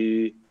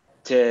to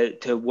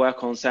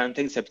work on certain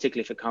things. So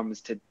particularly if it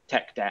comes to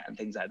tech debt and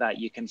things like that,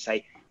 you can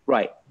say,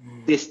 right,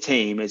 this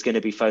team is going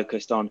to be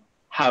focused on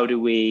how do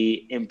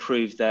we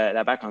improve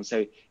their background?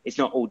 So it's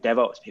not all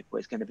DevOps people,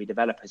 it's going to be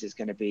developers, it's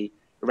going to be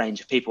a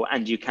range of people,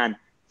 and you can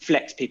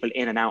flex people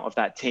in and out of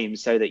that team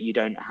so that you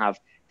don't have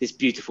this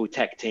beautiful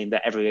tech team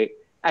that every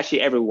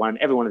one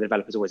of the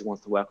developers always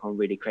wants to work on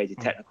really crazy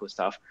technical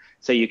stuff.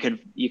 So you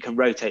can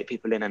rotate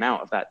people in and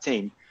out of that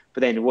team. But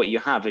then what you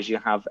have is you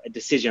have a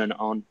decision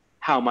on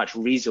how much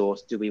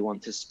resource do we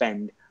want to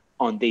spend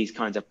on these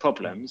kinds of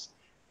problems.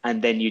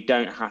 And then you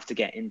don't have to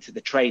get into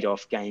the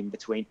trade-off game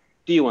between,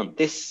 do you want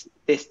this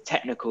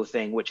technical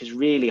thing, which is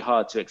really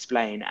hard to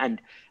explain,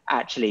 and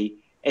actually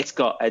it's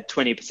got a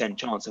 20%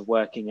 chance of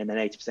working and an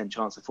 80%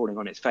 chance of falling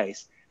on its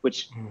face,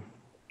 which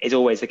is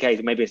always the case.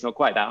 Maybe it's not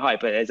quite that high,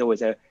 but there's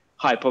always a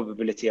high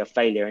probability of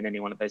failure in any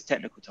one of those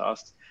technical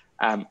tasks.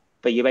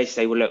 But you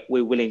basically say, well, look,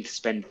 we're willing to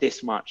spend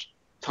this much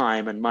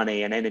time and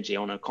money and energy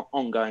on an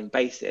ongoing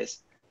basis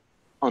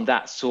on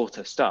that sort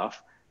of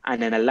stuff,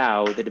 and then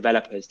allow the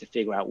developers to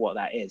figure out what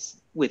that is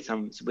with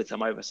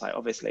some oversight,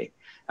 obviously.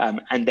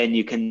 And then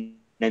you can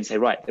then say,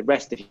 right, the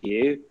rest of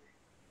you,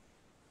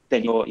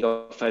 then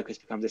your focus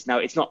becomes this. Now,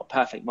 it's not a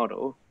perfect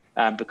model,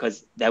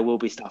 because there will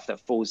be stuff that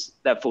falls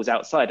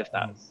outside of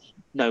that.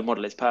 No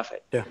model is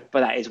perfect. Yeah.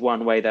 But that is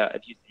one way that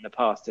I've used in the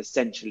past.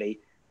 Essentially,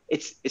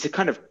 it's a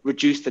kind of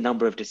reduce the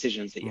number of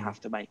decisions that you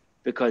have to make,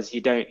 because you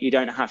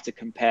don't have to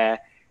compare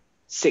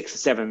 6 or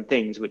 7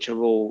 things which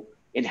are all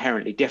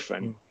inherently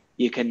different.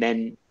 You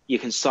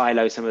can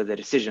silo some of the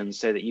decisions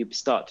so that you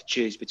start to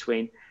choose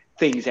between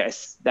things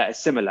that are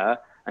similar,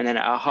 and then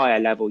at a higher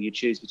level you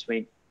choose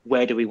between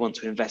where do we want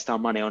to invest our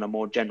money on a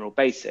more general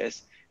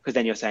basis, because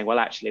then you're saying, well,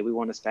 actually we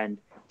want to spend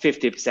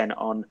 50%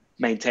 on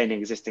maintaining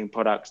existing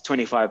products,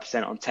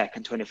 25% on tech,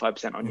 and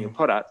 25% on new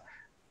product.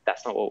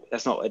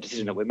 That's not a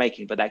decision that we're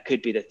making, but that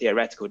could be the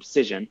theoretical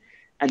decision.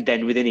 And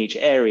then within each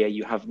area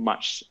you have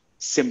much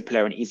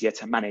simpler and easier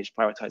to manage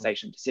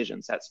prioritization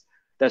decisions.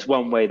 That's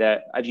one way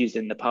that I've used it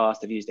in the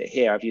past. I've used it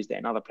here. I've used it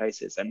in other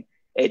places. And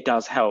it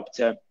does help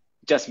to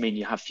just mean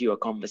you have fewer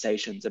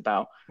conversations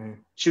about,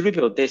 should we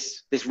build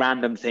this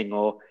random thing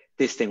or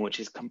this thing, which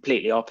is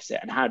completely opposite?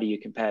 And how do you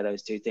compare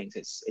those two things?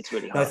 It's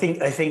really hard. I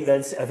think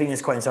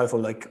that's quite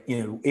insightful. Like,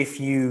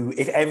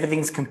 if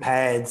everything's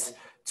compared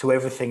to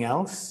everything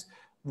else,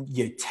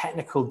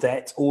 technical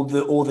debt or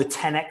the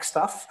 10x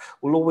stuff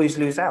will always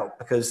lose out,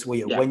 because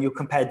when you're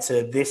compared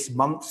to this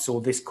month's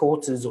or this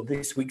quarter's or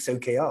this week's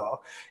OKR,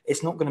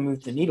 it's not going to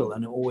move the needle.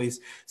 And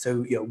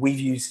we've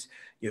used,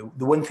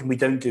 the one thing we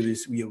don't do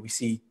is we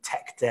see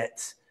tech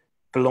debt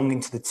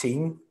belonging to the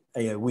team.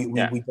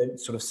 We don't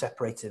sort of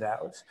separate it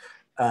out,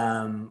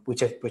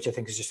 which I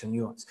think is just a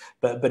nuance.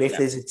 But if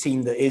there's a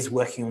team that is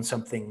working on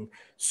something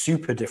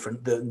super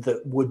different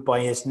that would by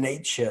its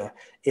nature,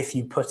 if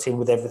you put in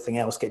with everything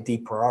else, get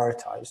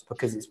deprioritized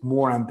because it's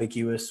more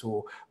ambiguous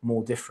or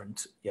more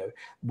different,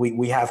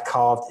 we have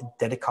carved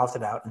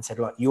it out and said,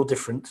 like, you're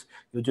different,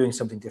 you're doing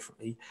something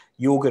differently,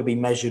 you're going to be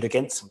measured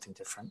against something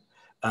different.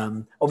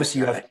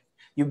 Obviously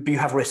you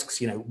have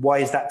risks. Why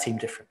is that team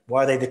different?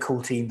 Why are they the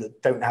cool team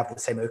that don't have the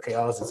same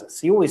OKRs as us?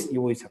 So you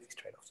always have these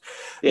trade-offs.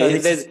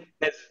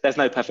 There's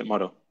no perfect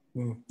model.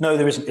 No,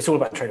 there isn't. It's all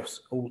about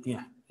trade-offs.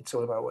 It's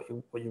all about what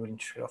you're willing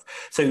to trade off.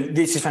 So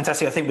this is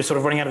fantastic. I think we're sort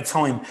of running out of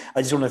time.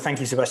 I just want to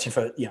thank you, Sebastian,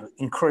 for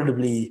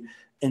incredibly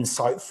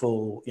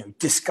insightful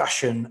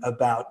discussion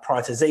about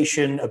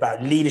prioritization,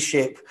 about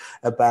leadership,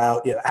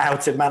 about how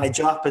to manage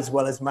up as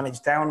well as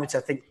manage down, which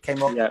I think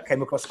came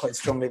across quite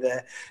strongly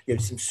there.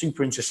 Some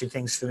super interesting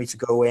things for me to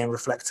go away and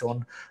reflect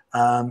on.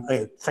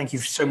 Thank you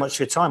so much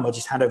for your time. I'll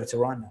just hand over to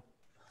Ryan now.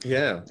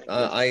 Yeah,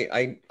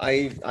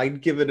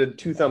 I'd give it a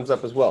 2 thumbs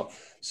up as well.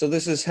 So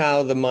this is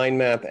how the mind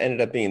map ended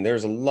up being.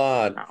 There's a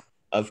lot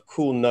of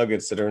cool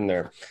nuggets that are in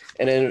there.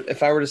 And then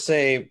if I were to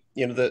say,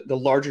 the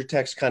larger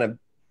text kind of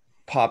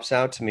pops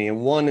out to me. And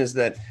one is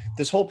that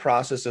this whole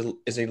process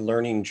is a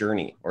learning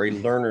journey, or a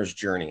learner's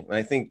journey. And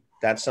I think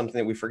that's something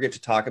that we forget to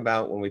talk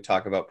about when we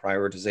talk about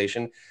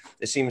prioritization.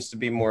 It seems to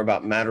be more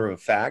about matter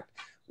of fact,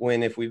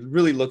 when if we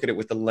really look at it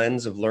with the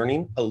lens of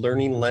learning, a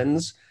learning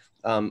lens,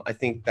 I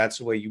think that's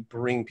the way you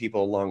bring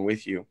people along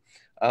with you.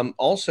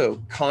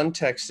 Also,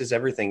 context is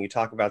everything. You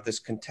talk about this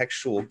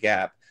contextual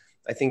gap.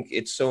 I think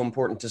it's so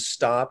important to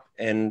stop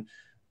and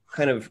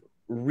kind of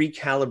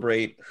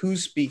recalibrate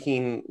who's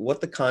speaking,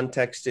 what the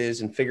context is,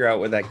 and figure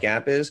out where that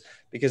gap is.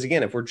 Because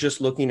again, if we're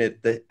just looking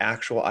at the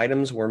actual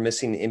items we're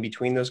missing in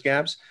between those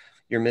gaps,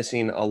 you're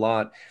missing a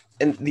lot.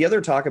 And the other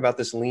talk about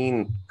this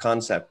lean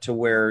concept to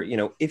where,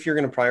 if you're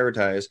going to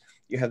prioritize,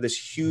 you have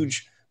this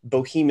huge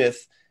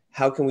behemoth.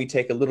 How can we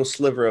take a little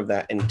sliver of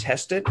that and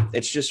test it?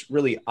 It's just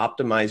really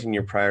optimizing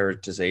your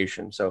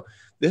prioritization. So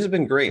this has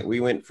been great. We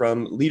went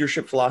from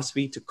leadership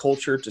philosophy to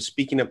culture to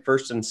speaking up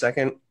first and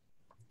second.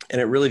 And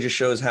it really just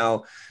shows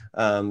how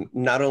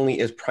not only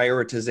is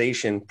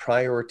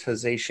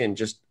prioritization,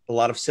 just a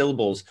lot of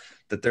syllables,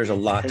 that there's a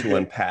lot to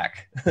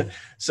unpack.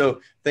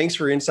 So thanks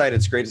for your insight.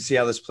 It's great to see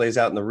how this plays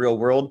out in the real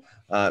world.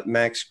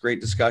 Max,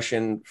 great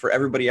discussion. For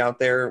everybody out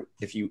there,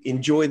 if you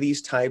enjoy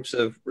these types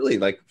of really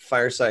like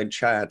fireside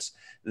chats,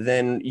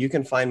 then you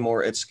can find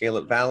more at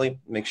ScaleUp Valley.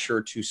 Make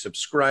sure to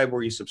subscribe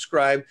where you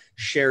subscribe,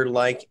 share,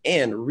 like,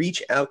 and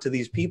reach out to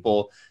these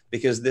people,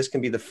 because this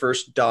can be the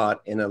first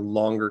dot in a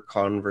longer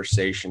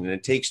conversation. And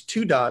it takes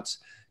 2 dots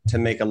to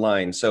make a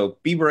line. So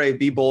be brave,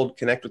 be bold,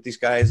 connect with these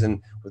guys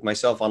and with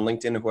myself on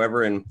LinkedIn,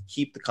 whoever, and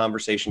keep the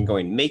conversation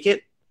going. Make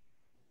it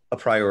a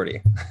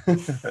priority.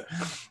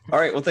 All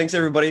right. Well, thanks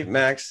everybody,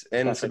 Max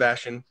and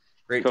Sebastian.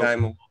 Great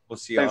time. We'll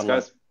see you Thanks, online.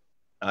 guys.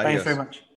 Adios. Thanks very much.